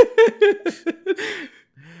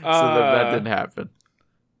 So that didn't happen.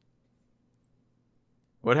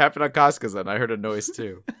 What happened on Casca's end? I heard a noise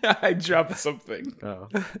too. I dropped something. Oh.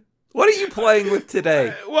 What are you playing with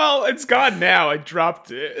today? Well, it's gone now. I dropped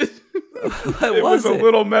it. What It was a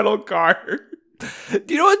little metal car. Do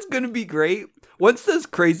you know what's going to be great? Once those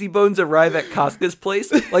crazy bones arrive at Casca's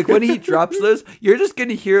place, like when he drops those, you're just going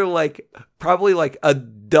to hear like probably like a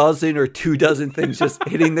dozen or 24 things just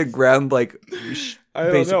hitting the ground like I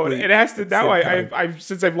don't know. It has to now. I've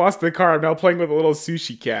since I've lost the car, I'm now playing with a little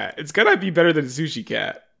sushi cat. It's gonna be better than a sushi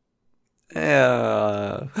cat.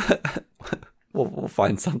 We'll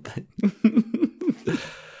find something.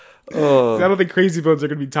 I don't think Crazy Bones are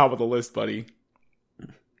gonna be top of the list, buddy.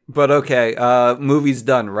 But okay, movie's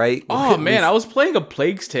done, right? Oh man, I was playing A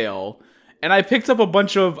Plague's Tale, and I picked up a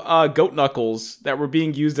bunch of goat knuckles that were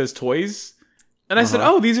being used as toys, and I said,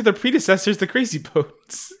 "Oh, these are the predecessors to Crazy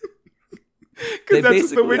Bones." Because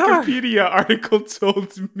that's what the Wikipedia article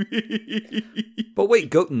told me. But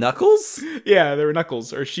wait, goat knuckles? Yeah, they were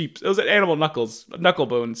knuckles or sheep. It was animal knuckles, knuckle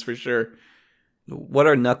bones for sure. What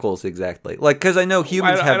are knuckles exactly? Like, because I know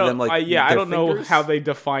humans have them. Like, I don't know how they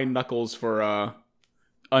define knuckles for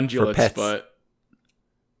ungulates, pets. But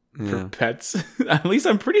for pets, at least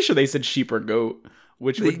I'm pretty sure they said sheep or goat.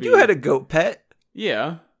 You had a goat pet.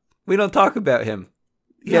 Yeah, we don't talk about him.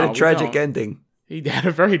 He had a tragic ending. He had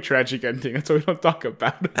a very tragic ending. That's why we don't talk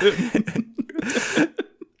about it.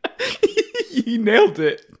 He nailed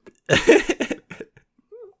it.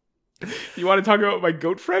 You want to talk about my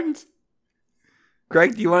goat friend?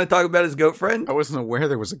 Greg, do you want to talk about his goat friend? I wasn't aware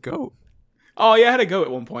there was a goat. Oh, yeah, I had a goat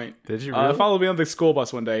at one point. Did you really? It followed me on the school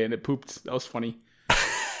bus one day, and it pooped. That was funny.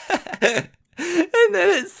 And then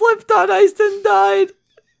it slipped on ice and died.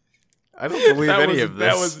 I don't believe any of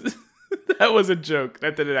this. That was a joke.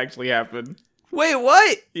 That didn't actually happen. Wait,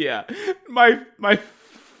 what? Yeah. My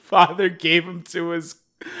father gave him to his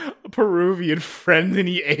Peruvian friend, and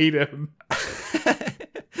he ate him. Oh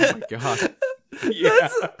my god. Yeah.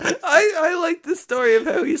 I like the story of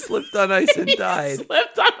how he slipped on ice and died.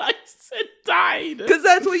 Slipped on ice and died. Because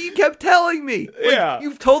that's what you kept telling me. Like, Yeah.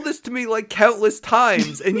 You've told this to me like countless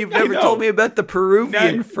times, and you've never told me about the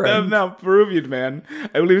Peruvian friend. No, Peruvian man.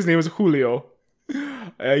 I believe his name was Julio.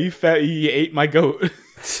 He ate my goat.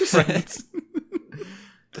 Friends.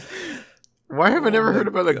 Why have I never heard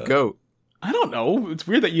about a goat? I don't know. It's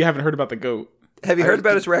weird that you haven't heard about the goat. Have you heard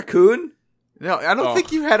about his raccoon? No, I don't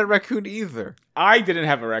think you had a raccoon either. I didn't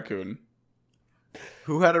have a raccoon.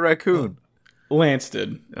 Who had a raccoon? Lance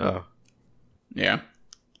did. Oh. Yeah.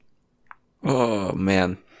 Oh,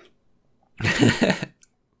 man.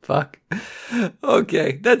 Fuck.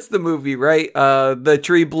 Okay, that's the movie, right? The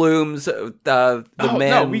tree blooms, man...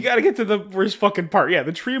 No, we gotta get to the worst fucking part. Yeah,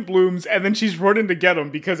 the tree blooms, and then she's running to get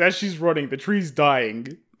him, because as she's running, the tree's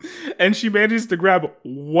dying. And she manages to grab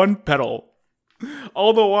one petal.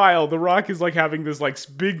 All the while, The Rock is like having this like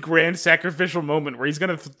big grand sacrificial moment where he's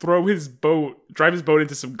gonna drive his boat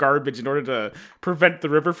into some garbage in order to prevent the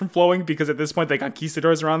river from flowing, because at this point the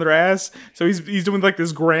conquistadors are on their ass. So he's doing like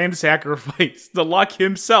this grand sacrifice to lock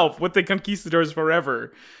himself with the conquistadors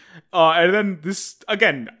forever. And then this,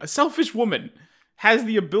 again, a selfish woman has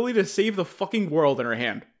the ability to save the fucking world in her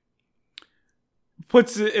hand.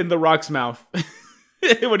 Puts it in The Rock's mouth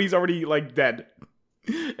when he's already like dead,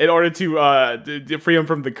 in order to free him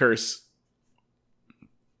from the curse.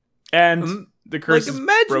 And the curse like,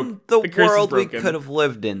 imagine the world we could have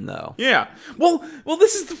lived in, though. Yeah. Well,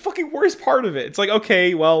 this is the fucking worst part of it. It's like,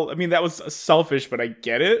 okay, well, I mean, that was selfish, but I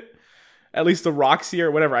get it. At least The Rock's here,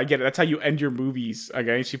 whatever, I get it. That's how you end your movies.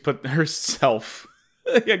 Okay, she put herself...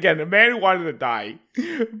 Again, a man who wanted to die.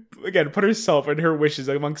 Again, put herself and her wishes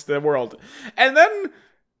amongst the world. And then,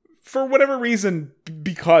 for whatever reason,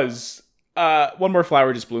 because... one more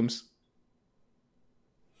flower just blooms.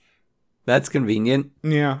 That's convenient.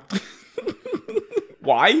 Yeah.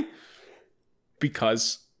 Why?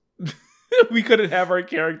 Because we couldn't have our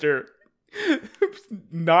character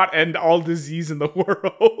not end all disease in the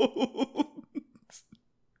world.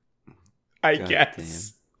 I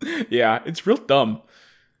guess. Damn. Yeah, it's real dumb.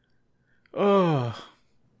 Oh.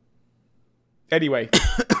 Anyway,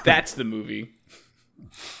 that's the movie.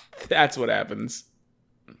 That's what happens.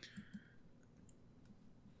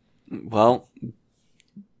 Well,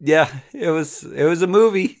 yeah, it was a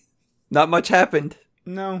movie. Not much happened.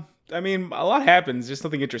 No, I mean, a lot happens, just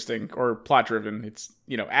nothing interesting or plot driven. It's,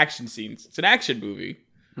 action scenes. It's an action movie.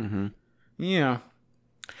 Mm-hmm. Yeah.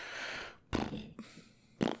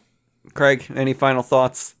 Craig, any final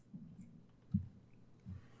thoughts?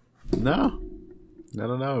 No. I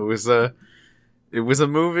don't know. It was a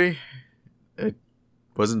movie. It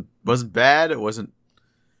wasn't bad. It wasn't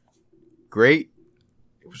great.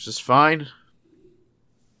 It was just fine.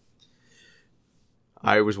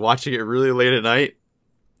 I was watching it really late at night,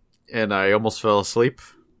 and I almost fell asleep.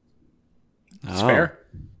 That's fair.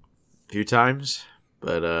 A few times,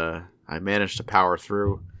 but I managed to power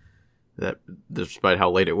through that despite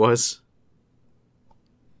how late it was.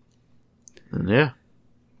 And yeah.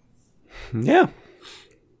 Yeah.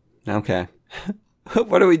 Okay.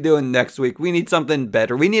 What are we doing next week? We need something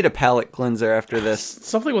better. We need a palate cleanser after this.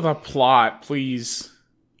 Something with a plot, please.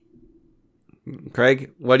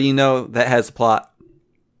 Craig, what do you know that has plot?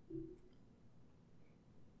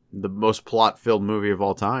 The most plot-filled movie of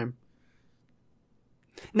all time.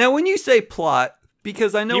 Now, when you say plot,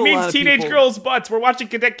 because I know he a means lot of teenage people... girls' butts. We're watching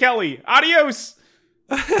Cadet Kelly. Adios.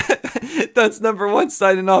 That's number one.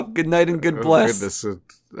 Signing off. Good night and good bless.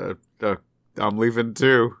 Goodness. I'm leaving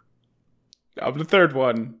too. I'm the third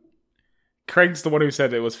one. Craig's the one who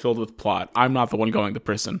said it was filled with plot. I'm not the one going to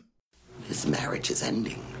prison. His marriage is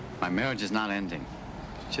ending. My marriage is not ending.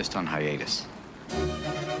 It's just on hiatus.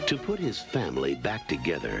 To put his family back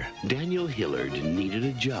together, Daniel Hillard needed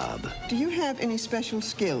a job. Do you have any special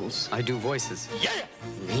skills? I do voices. Yeah!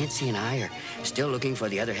 Nancy and I are still looking for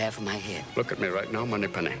the other half of my head. Look at me right now,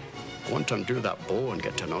 Moneypenny. I want to undo that bow and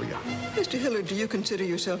get to know you. Mr. Hillard, do you consider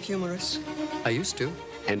yourself humorous? I used to.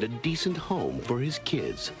 And a decent home for his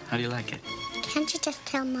kids. How do you like it? Can't you just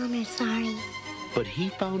tell Mom you're sorry? But he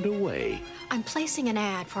found a way. I'm placing an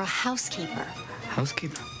ad for a housekeeper.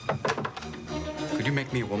 Housekeeper? Could you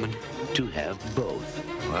make me a woman? To have both.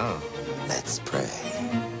 Wow. Let's pray.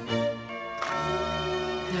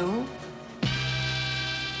 Hello?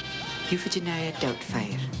 Euphigenia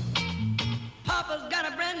Doubtfire. Papa's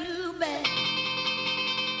got a brand new bed.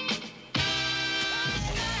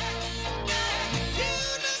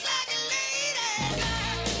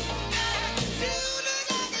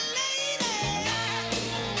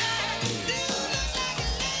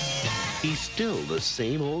 He's still the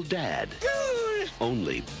same old dad.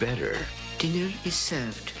 Only better. Dinner is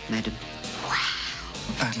served, madam. Wow.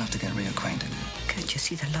 I'd love to get reacquainted. Can't you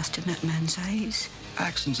see the lust in that man's eyes?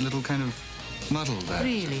 Accent's a little kind of muddled there.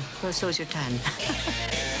 Really? Well, so's your tan.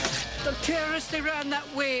 The terrorists, they ran that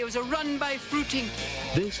way. It was a run by fruiting.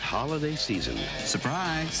 This holiday season.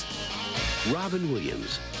 Surprise. Robin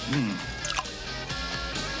Williams.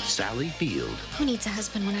 Sally Field. Who needs a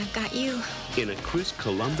husband when I've got you? In a Chris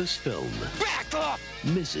Columbus film. Back off!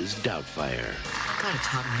 Mrs. Doubtfire. Got it,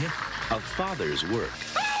 Tom here. A father's work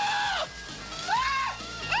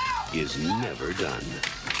is never done.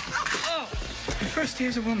 My first day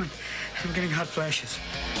as a woman. I'm getting hot flashes.